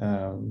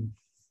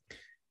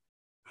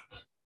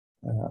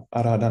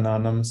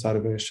 Aradhananam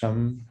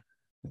sarvesham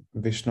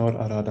Vishnor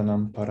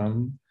Aradhanam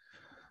Param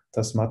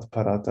Tasmat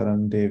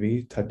Parataram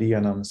Devi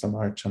Tadiyanam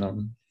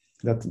Samarchanam.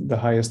 That the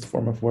highest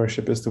form of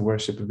worship is to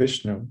worship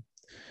Vishnu,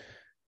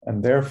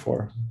 and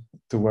therefore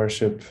to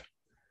worship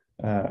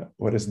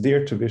what is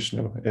dear to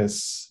Vishnu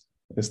is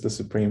the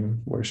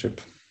supreme worship.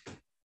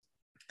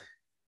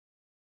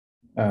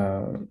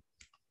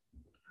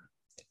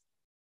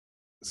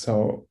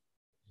 So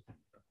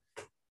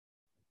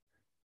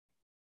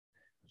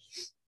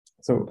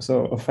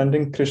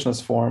offending Krishna's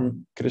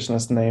form,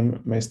 Krishna's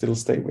name may still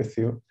stay with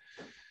you.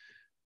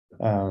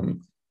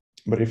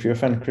 But if you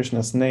offend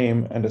Krishna's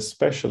name, and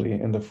especially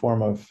in the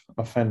form of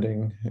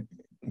offending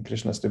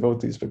Krishna's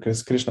devotees,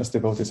 because Krishna's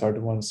devotees are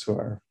the ones who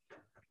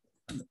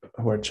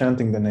are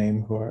chanting the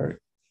name, who are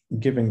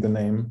giving the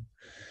name,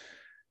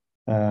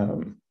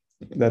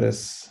 that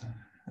is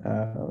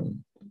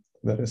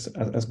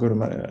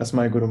as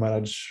my Guru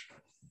Maharaj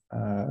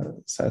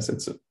says,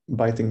 it's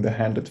biting the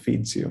hand that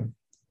feeds you.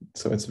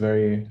 So it's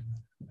very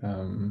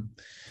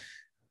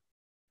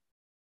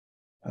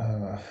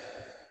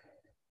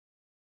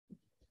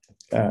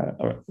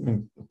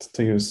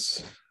to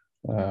use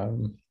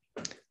an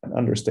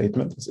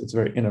understatement, it's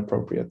very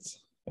inappropriate.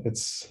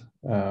 It's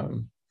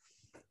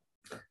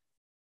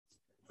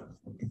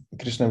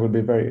Krishna will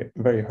be very,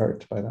 very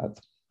hurt by that.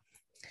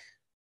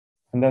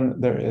 And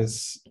then there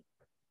is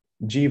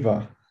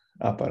Jiva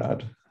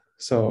Aparad.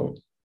 So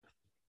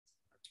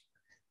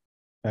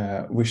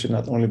we should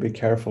not only be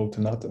careful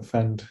to not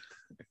offend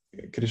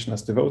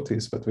Krishna's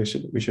devotees, but we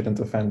shouldn't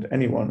offend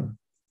anyone,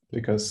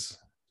 because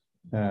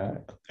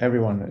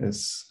everyone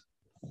is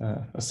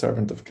a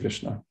servant of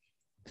Krishna.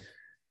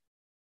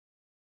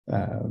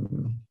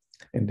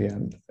 In the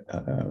end,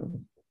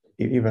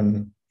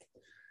 even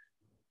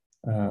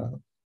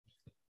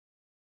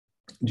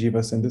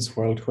jivas in this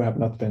world who have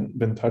not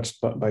been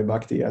touched by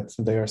bhakti yet,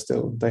 they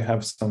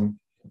have some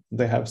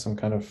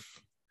kind of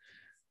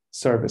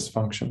service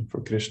function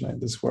for Krishna in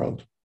this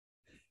world,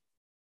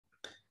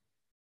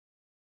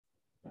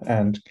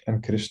 and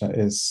Krishna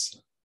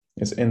is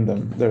in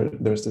them.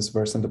 There's this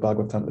verse in the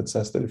Bhagavatam that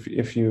says that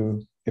if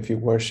you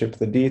worship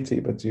the deity,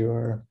 but you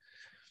are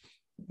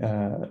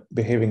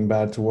behaving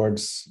bad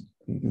towards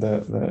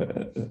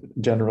the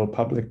general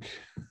public,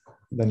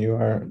 then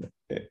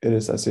it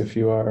is as if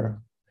you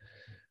are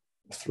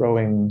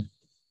throwing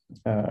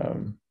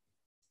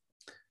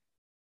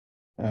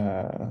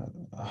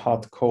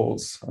hot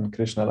coals on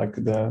Krishna, like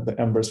the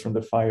embers from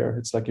the fire.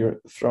 It's like you're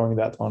throwing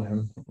that on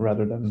him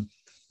rather than,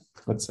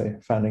 let's say,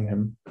 fanning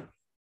him.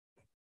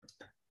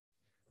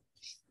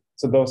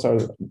 So those are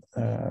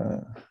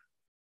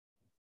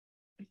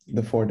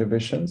the four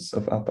divisions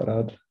of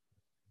aparad: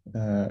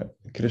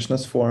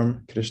 Krishna's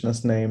form,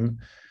 Krishna's name,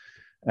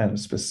 and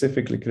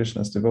specifically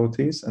Krishna's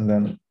devotees, and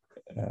then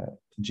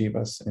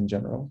jivas in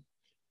general.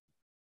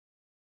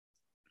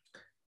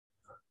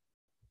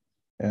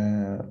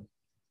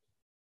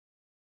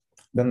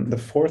 Then the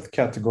fourth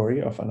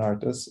category of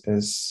anarthas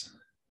is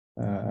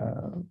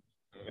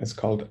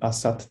called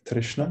asat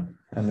trishna,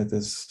 and it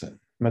is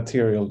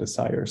material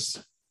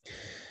desires.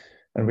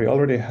 And we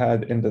already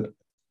had in the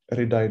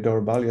Hriday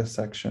Daurbalya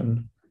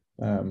section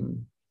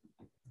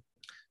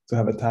to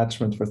have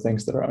attachment for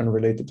things that are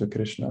unrelated to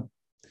Krishna.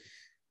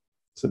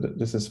 So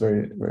this is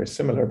very, very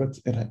similar, but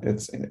it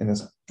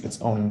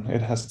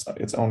has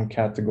its own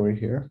category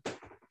here.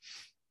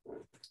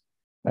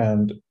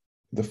 And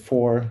the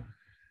four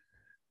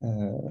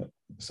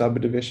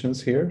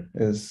subdivisions here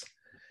this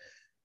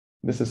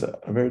is a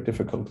very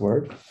difficult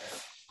word.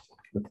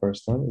 The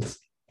first one is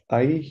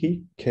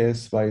aihi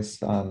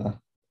kesvaisana.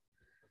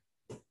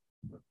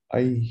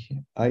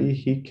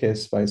 Aihi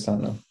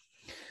kesvaisana.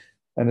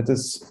 And it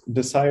is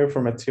desire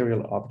for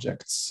material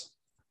objects.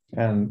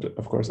 And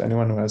of course,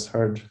 anyone who has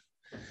heard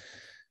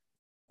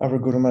our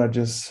Guru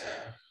Maharaj's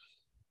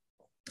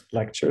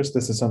lectures,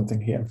 this is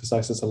something he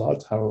emphasizes a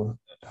lot, how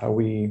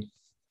we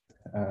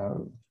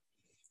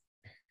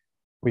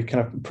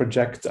kind of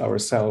project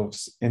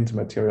ourselves into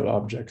material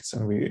objects,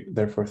 and we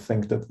therefore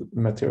think that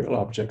material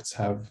objects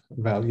have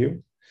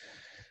value.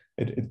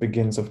 It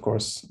begins, of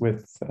course,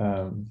 with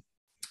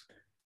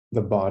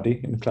the body.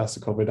 In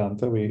classical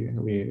Vedanta, we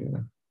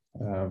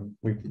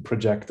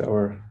project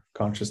our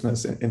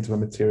consciousness into a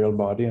material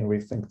body, and we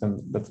think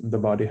that the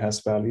body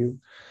has value.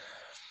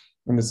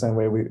 In the same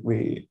way,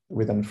 we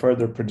then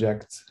further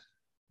project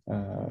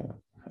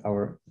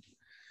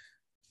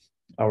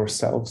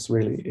ourselves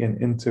really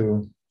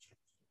into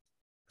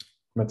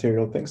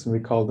material things, and we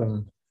call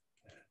them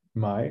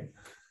my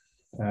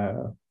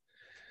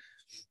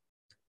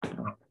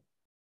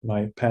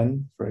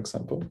pen, for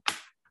example.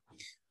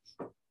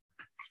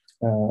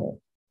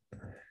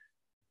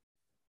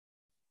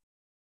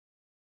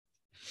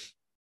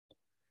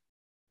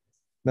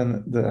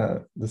 Then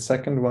the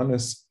second one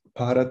is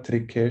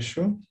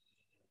paratrikeshu,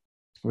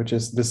 which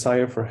is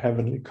desire for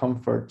heavenly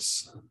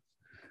comforts.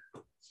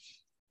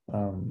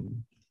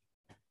 And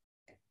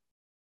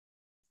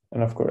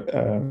of course,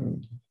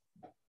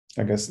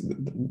 I guess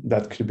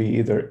that could be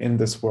either in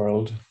this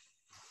world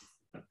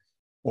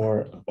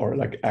or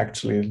like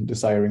actually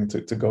desiring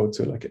to go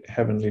to like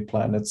heavenly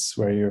planets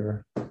where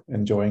you're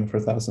enjoying for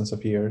thousands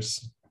of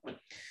years.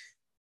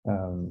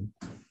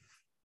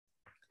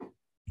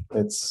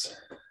 It's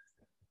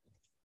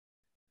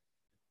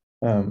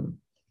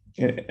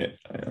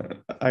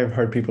I've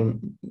heard people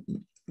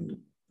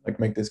like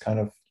make this kind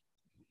of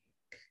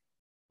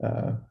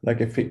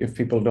like if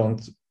people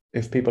don't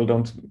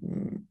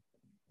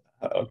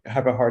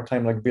have a hard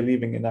time like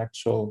believing in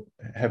actual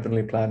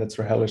heavenly planets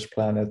or hellish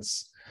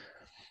planets,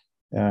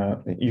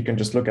 you can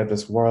just look at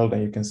this world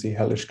and you can see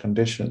hellish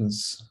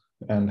conditions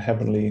and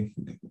heavenly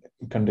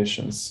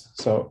conditions.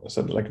 So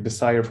like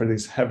desire for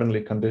these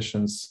heavenly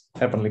conditions,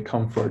 heavenly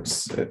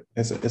comforts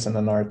is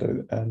an art,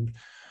 and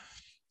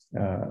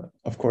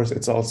of course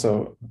it's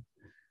also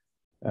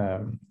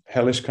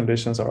hellish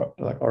conditions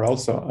are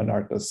also an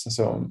art.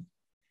 So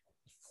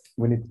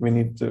we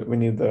need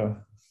the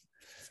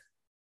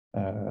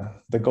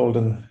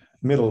golden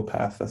middle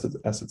path,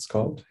 as it's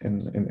called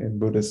in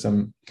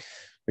Buddhism,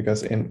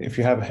 because if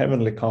you have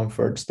heavenly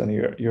comforts, then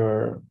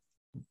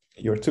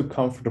you're too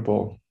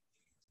comfortable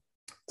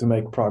to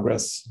make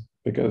progress,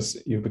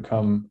 because you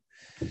become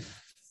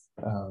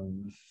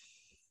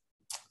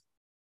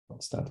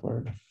what's that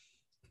word?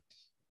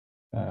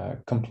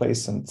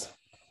 Complacent.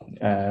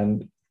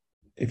 And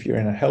if you're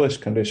in a hellish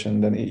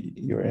condition, then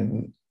you're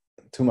in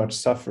too much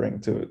suffering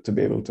to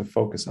be able to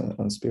focus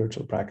on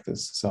spiritual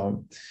practice.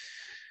 So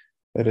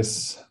it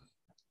is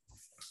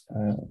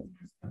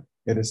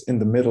in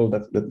the middle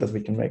that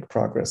we can make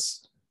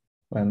progress,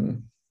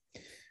 when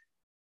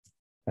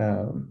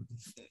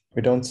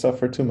we don't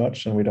suffer too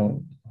much and we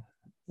don't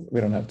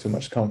have too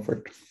much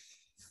comfort.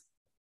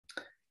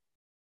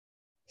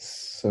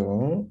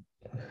 So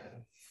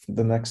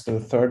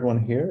the third one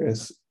here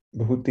is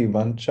Bhuti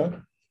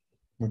Vancha,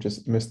 which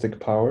is mystic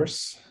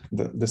powers,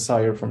 the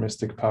desire for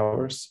mystic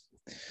powers.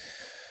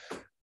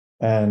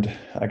 And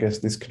I guess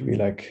this could be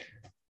like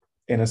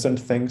innocent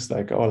things,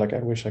 like, oh, like I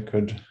wish I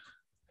could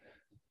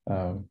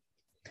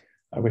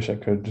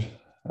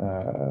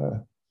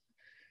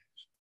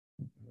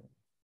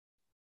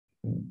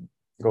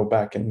go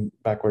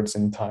backwards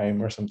in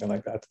time or something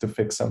like that to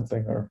fix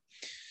something, or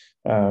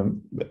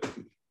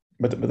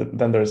but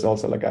then there's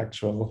also like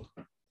actual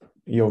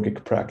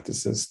yogic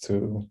practices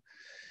to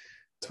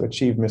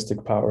achieve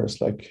mystic powers,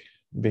 like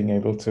being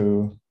able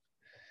to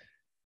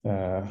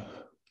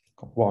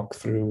walk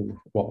through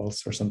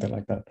walls or something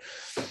like that.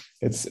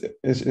 It's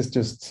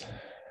just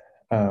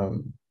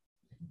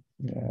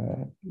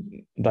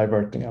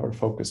diverting our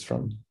focus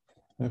from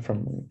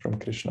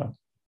Krishna.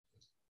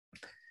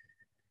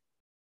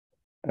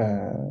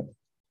 And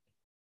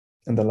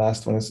the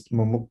last one is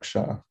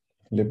mumuksha,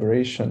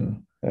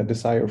 liberation, a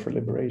desire for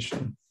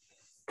liberation.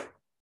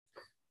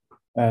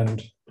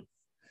 And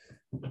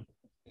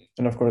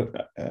of course,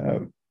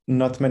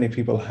 not many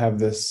people have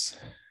this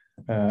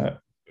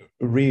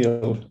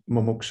real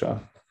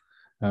mumuksha.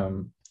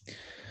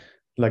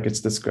 Like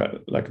it's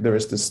described, like there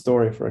is this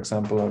story, for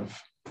example, of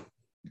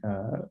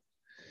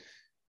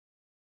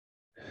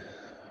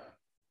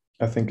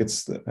I think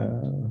it's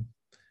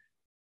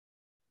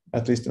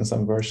at least in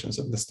some versions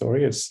of the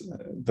story, is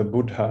the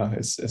Buddha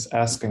is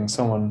asking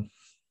someone.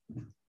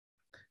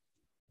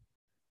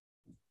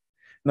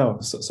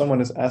 No, so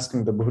someone is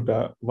asking the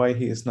Buddha why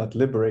he is not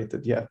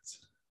liberated yet.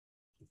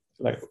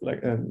 Like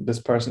this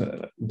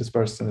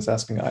person is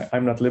asking,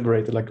 I'm not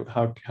liberated. Like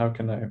how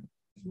can I?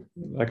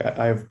 Like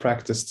I've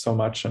practiced so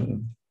much,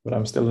 but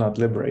I'm still not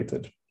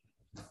liberated.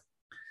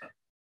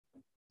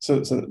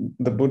 So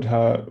the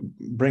Buddha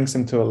brings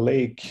him to a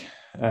lake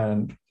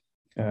and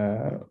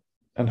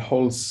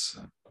holds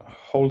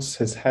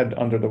his head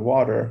under the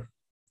water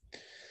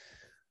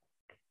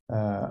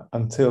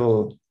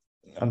until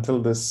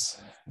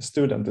this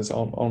student is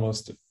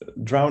almost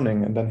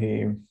drowning, and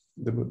then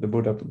the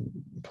Buddha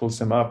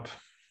pulls him up,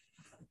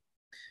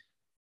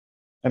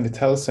 and he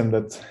tells him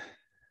that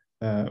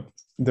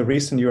the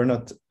reason you're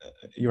not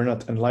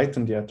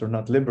enlightened yet or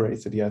not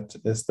liberated yet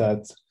is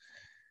that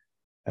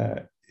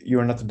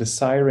you're not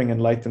desiring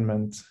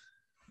enlightenment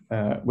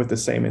with the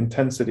same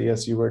intensity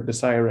as you were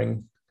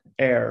desiring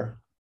air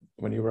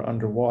when you were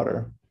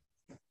underwater.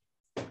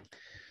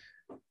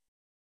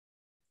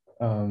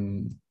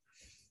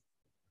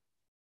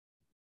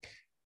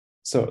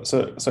 So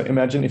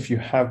imagine if you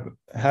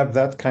have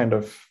that kind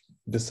of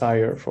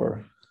desire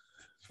for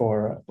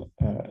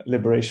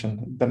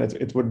liberation, then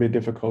it would be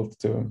difficult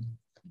to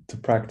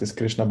practice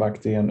Krishna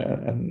Bhakti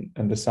and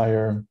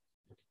desire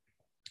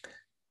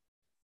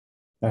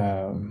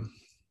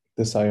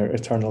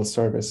eternal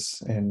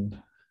service in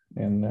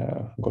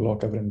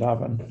Goloka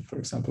Vrindavan, for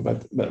example,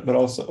 but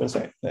also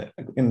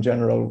in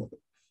general,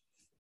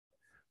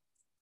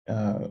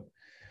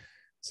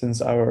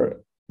 since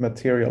our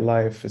material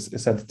life is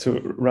said to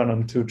run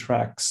on two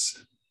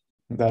tracks,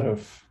 that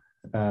of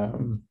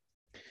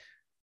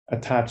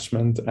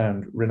attachment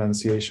and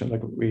renunciation.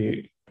 Like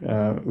we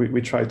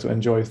try to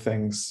enjoy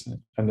things,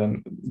 and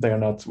then they are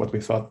not what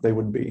we thought they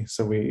would be,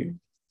 so we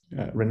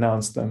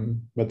renounce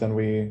them, but then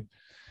we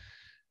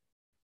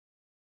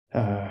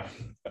uh,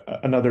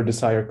 another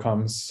desire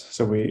comes,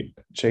 so we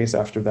chase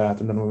after that,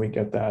 and then when we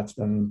get that,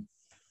 then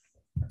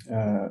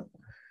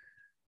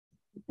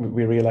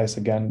we realize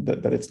again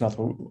that it's not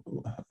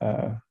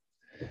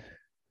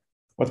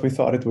what we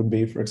thought it would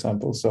be, for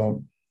example.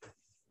 So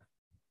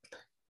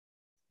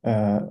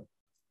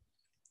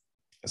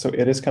so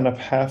it is kind of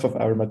half of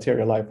our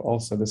material life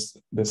also,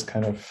 this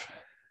kind of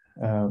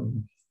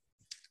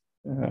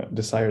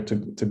desire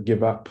to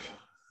give up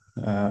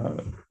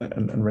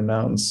and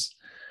renounce,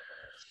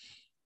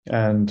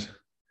 and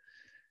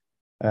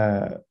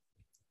that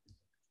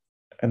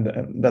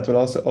will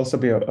also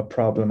be a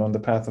problem on the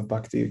path of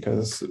bhakti,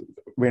 because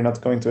we're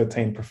not going to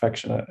attain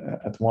perfection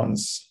at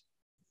once.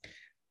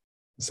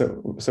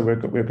 So we're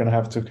going to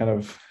have to kind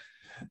of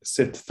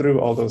sit through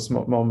all those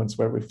moments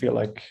where we feel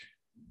like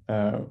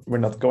we're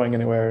not going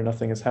anywhere,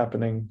 nothing is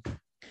happening.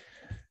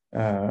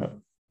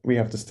 We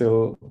have to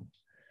still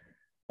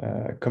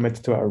commit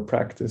to our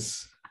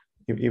practice,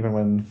 even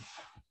when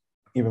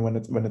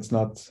it's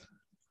not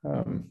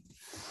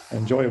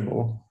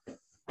enjoyable.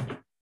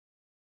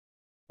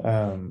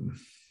 And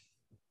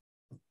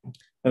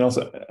then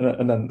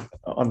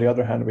on the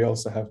other hand, we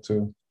also have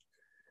to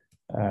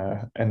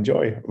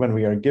enjoy when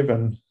we are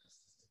given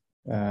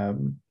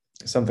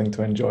something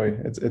to enjoy.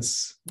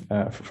 It's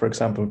for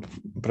example,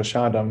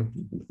 prasadam,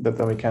 that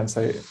then we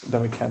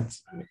can't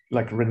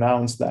like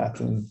renounce that,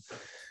 and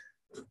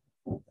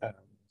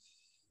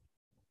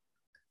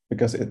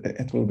because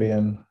it will be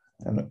an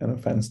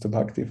offense to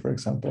bhakti, for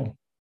example.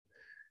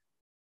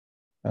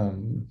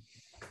 And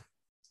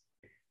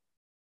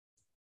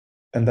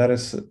that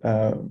is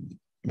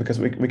because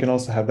we can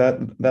also have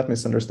that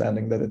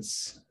misunderstanding that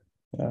it's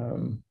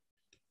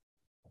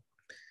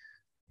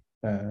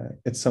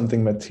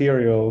something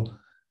material.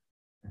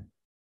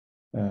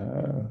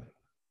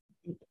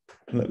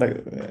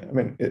 Like, I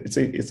mean, it's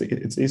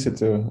easy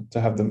to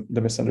have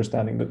the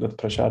misunderstanding that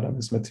prasadam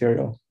is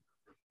material.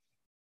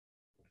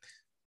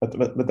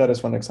 But that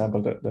is one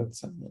example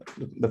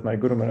that my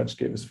Guru Maharaj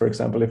gives. For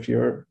example, if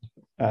you're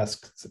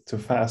asked to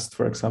fast,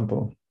 for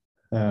example,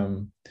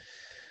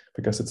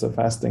 because it's a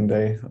fasting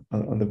day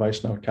on the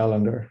Vaishnava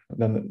calendar,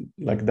 then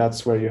like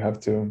that's where you have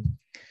to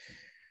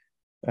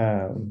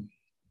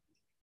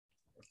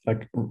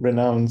like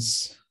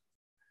renounce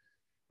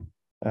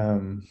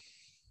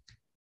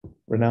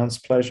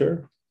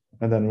pleasure,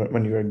 and then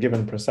when you are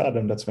given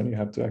prasadam, that's when you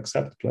have to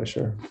accept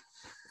pleasure.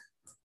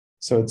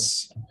 So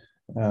it's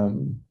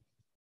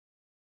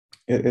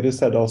it is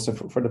said also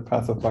for the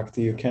path of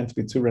bhakti, you can't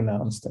be too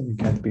renounced and you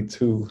can't be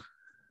too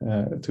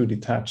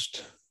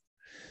detached.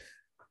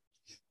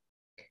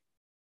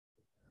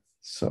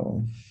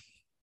 So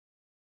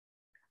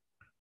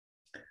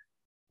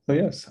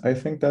yes, I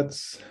think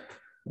that's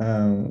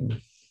a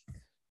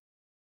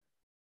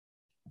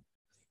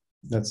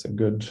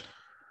good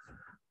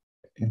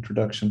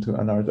introduction to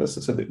Anartha.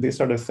 So these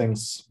are the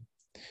things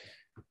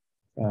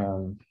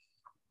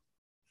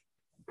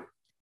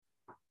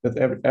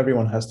that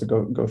everyone has to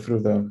go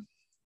through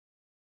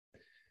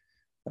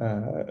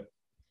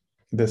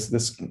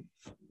this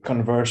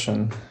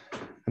conversion.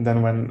 And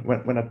then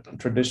when a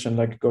tradition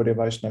like Gaudiya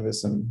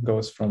Vaishnavism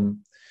goes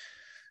from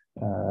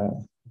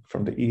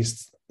the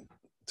east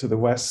to the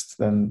west,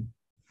 then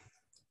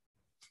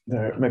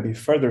there may be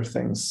further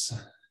things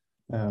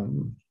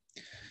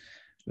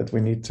that we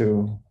need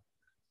to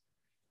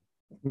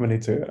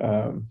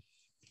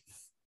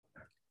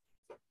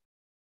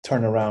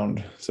turn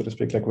around, so to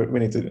speak. Like we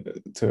need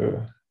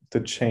to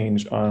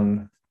change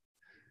on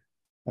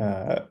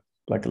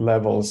like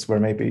levels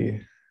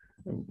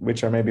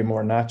which are maybe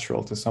more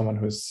natural to someone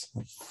who's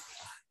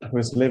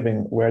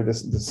living where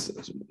this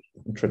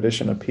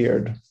tradition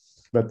appeared.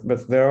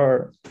 But there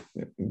are,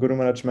 Guru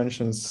Maharaj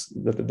mentions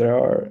that there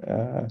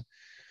are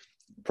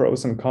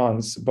pros and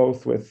cons,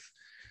 both with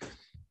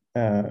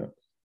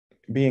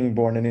being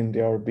born in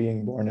India or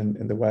being born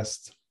in the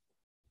West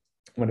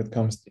when it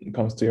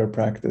comes to your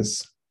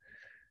practice.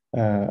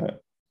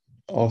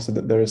 Also,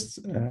 that there is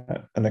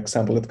an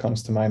example that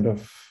comes to mind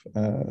of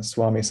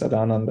Swami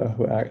Sadananda,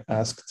 who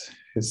asked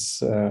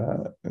his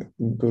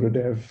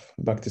Gurudev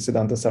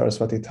Bhaktisiddhanta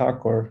Saraswati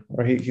Thakur,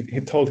 or he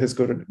told his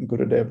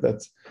Gurudev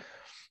that,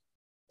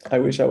 I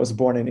wish I was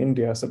born in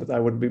India so that I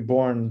would be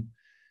born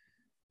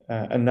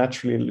and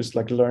naturally just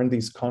like learn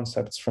these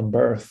concepts from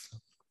birth.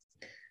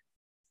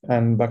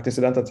 And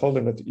Bhaktisiddhanta told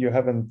him that you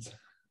haven't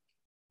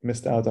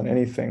missed out on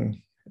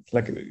anything,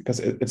 like, because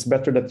it's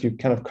better that you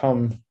kind of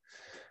come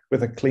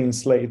with a clean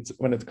slate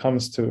when it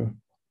comes to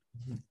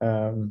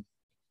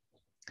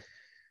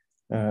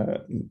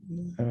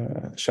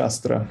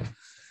Shastra,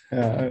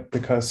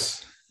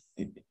 because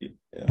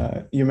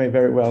you may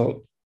very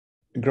well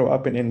grow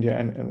up in India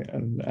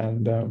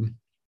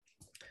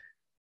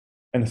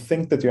and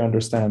think that you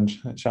understand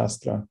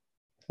Shastra,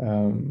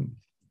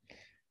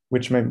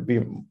 which may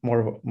be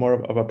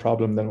more of a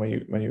problem than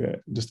when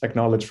you just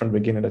acknowledge from the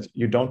beginning that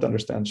you don't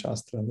understand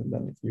Shastra, and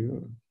then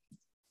you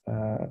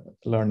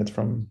learn it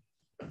from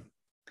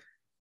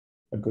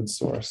a good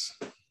source.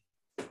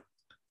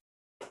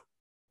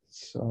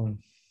 So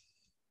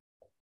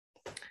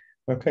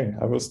Okay,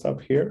 I will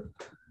stop here.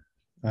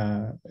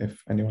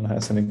 If anyone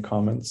has any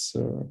comments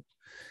or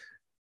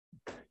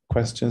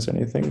questions or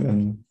anything,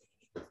 then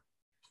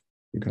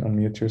you can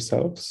unmute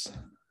yourselves.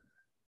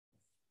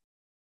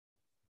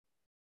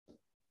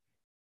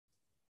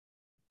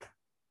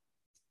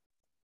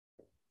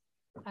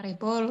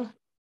 Haribol.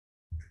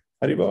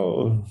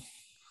 Haribol.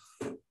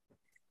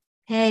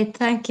 Hey,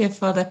 thank you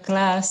for the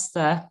class.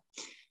 I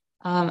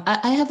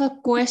have a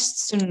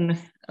question.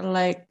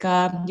 Like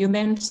you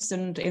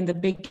mentioned in the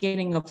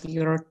beginning of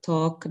your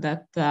talk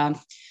that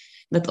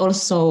that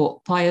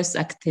also pious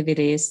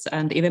activities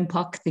and even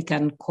bhakti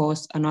can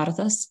cause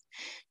anarthas.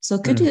 So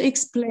could you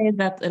explain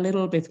that a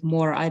little bit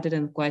more? I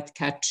didn't quite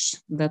catch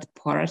that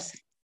part.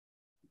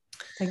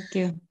 Thank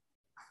you.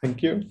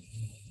 Thank you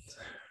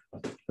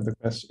for the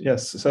question.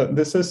 Yes, so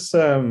this is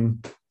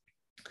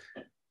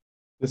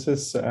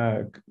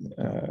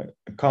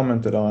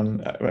commented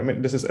on. I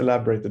mean, this is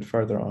elaborated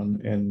further on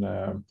in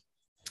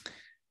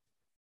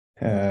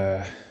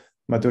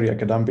Madhurya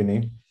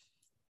Kadambini,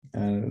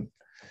 and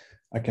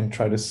I can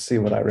try to see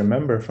what I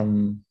remember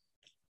from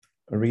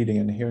reading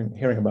and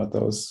hearing about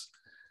those.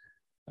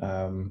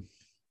 So,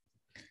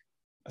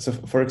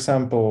 for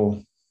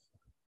example,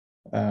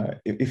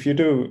 if you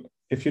do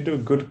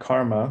good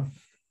karma,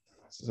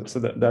 so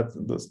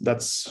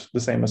that's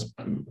the same as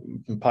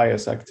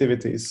pious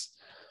activities.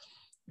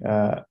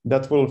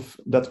 That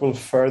will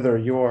further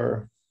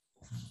your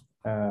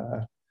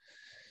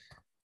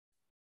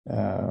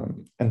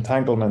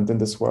entanglement in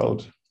this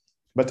world,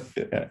 but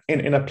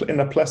in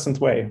a pleasant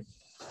way.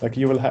 Like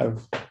you will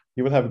have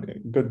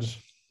good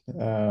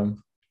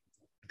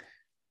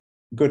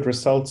good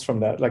results from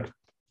that, like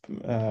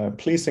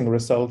pleasing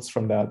results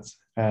from that,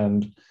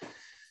 and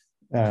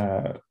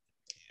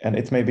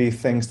it may be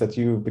things that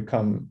you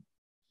become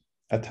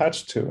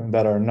attached to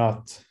that are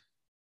not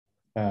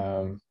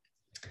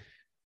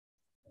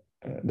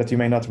that you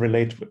may not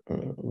relate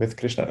with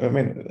Krishna. I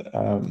mean,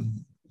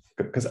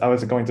 because I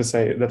was going to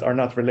say that are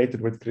not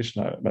related with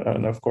Krishna, but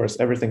and of course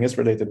everything is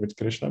related with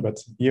Krishna. But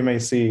you may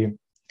see,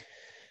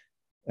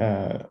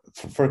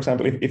 for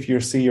example, if you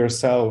see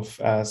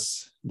yourself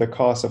as the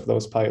cause of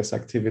those pious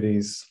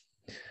activities,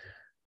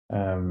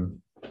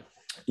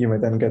 you may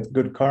then get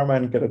good karma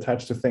and get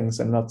attached to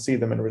things and not see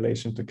them in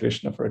relation to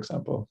Krishna, for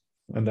example,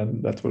 and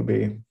then that will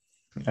be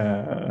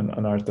an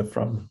anartha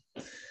from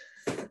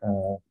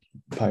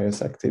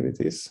pious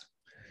activities.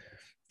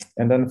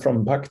 And then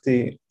from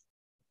bhakti,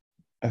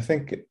 I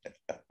think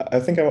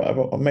I've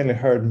mainly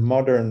heard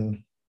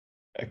modern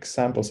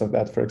examples of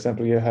that. For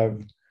example, you have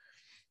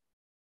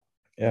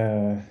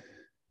there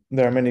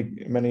are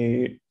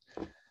many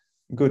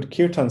good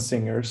kirtan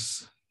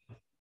singers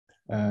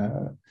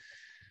that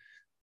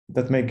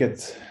may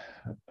get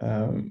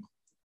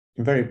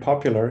very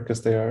popular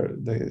because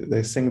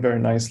they sing very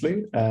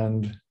nicely,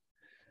 and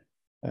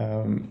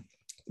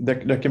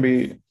there can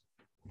be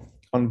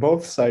on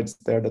both sides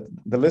there that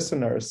the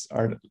listeners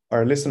are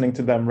listening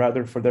to them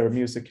rather for their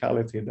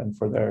musicality than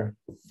for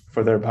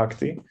their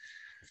bhakti,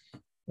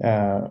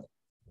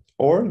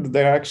 or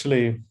they're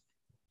actually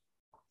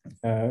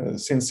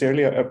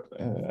sincerely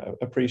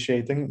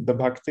appreciating the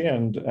bhakti,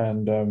 and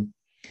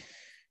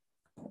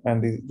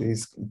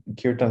these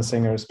kirtan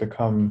singers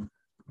become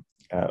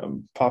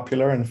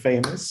popular and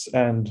famous,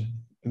 and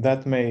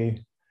that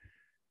may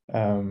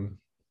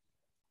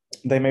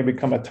they may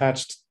become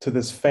attached to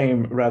this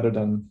fame rather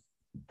than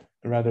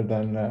the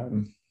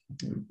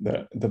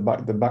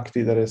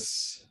bhakti that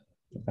is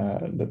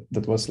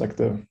that was like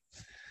the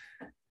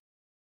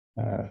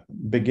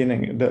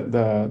beginning,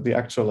 the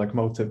actual like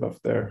motive of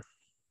their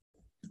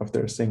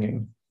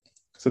singing.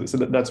 So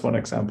that's one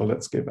example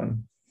that's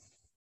given.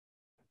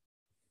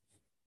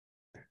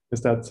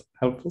 Is that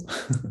helpful?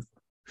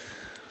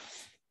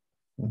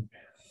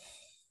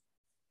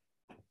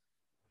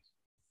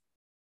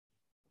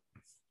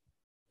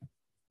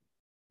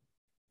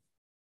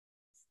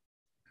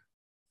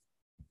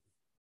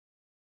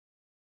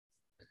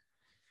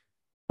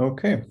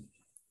 Okay.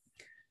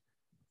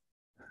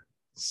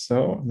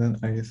 So then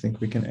I think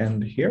we can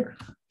end here.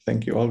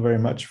 Thank you all very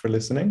much for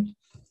listening.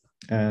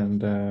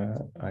 And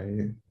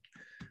I'm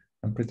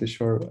pretty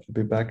sure I'll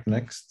be back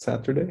next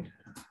Saturday.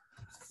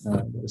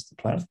 That is the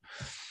plan.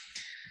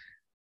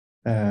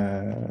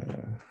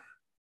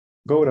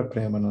 Gaura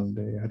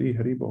Premanande, Hari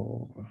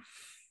Haribo.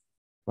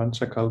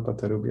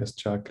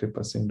 Vanchakalpatarubhyascha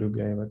kripa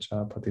sindhubhyaiva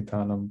cha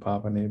patitanam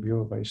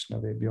pavanebhyo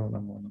vaishnavebhyo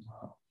namo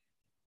namaha.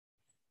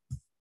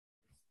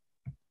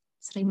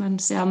 Sriman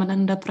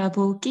Shyamananda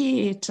Prabhu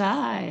ki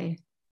jai.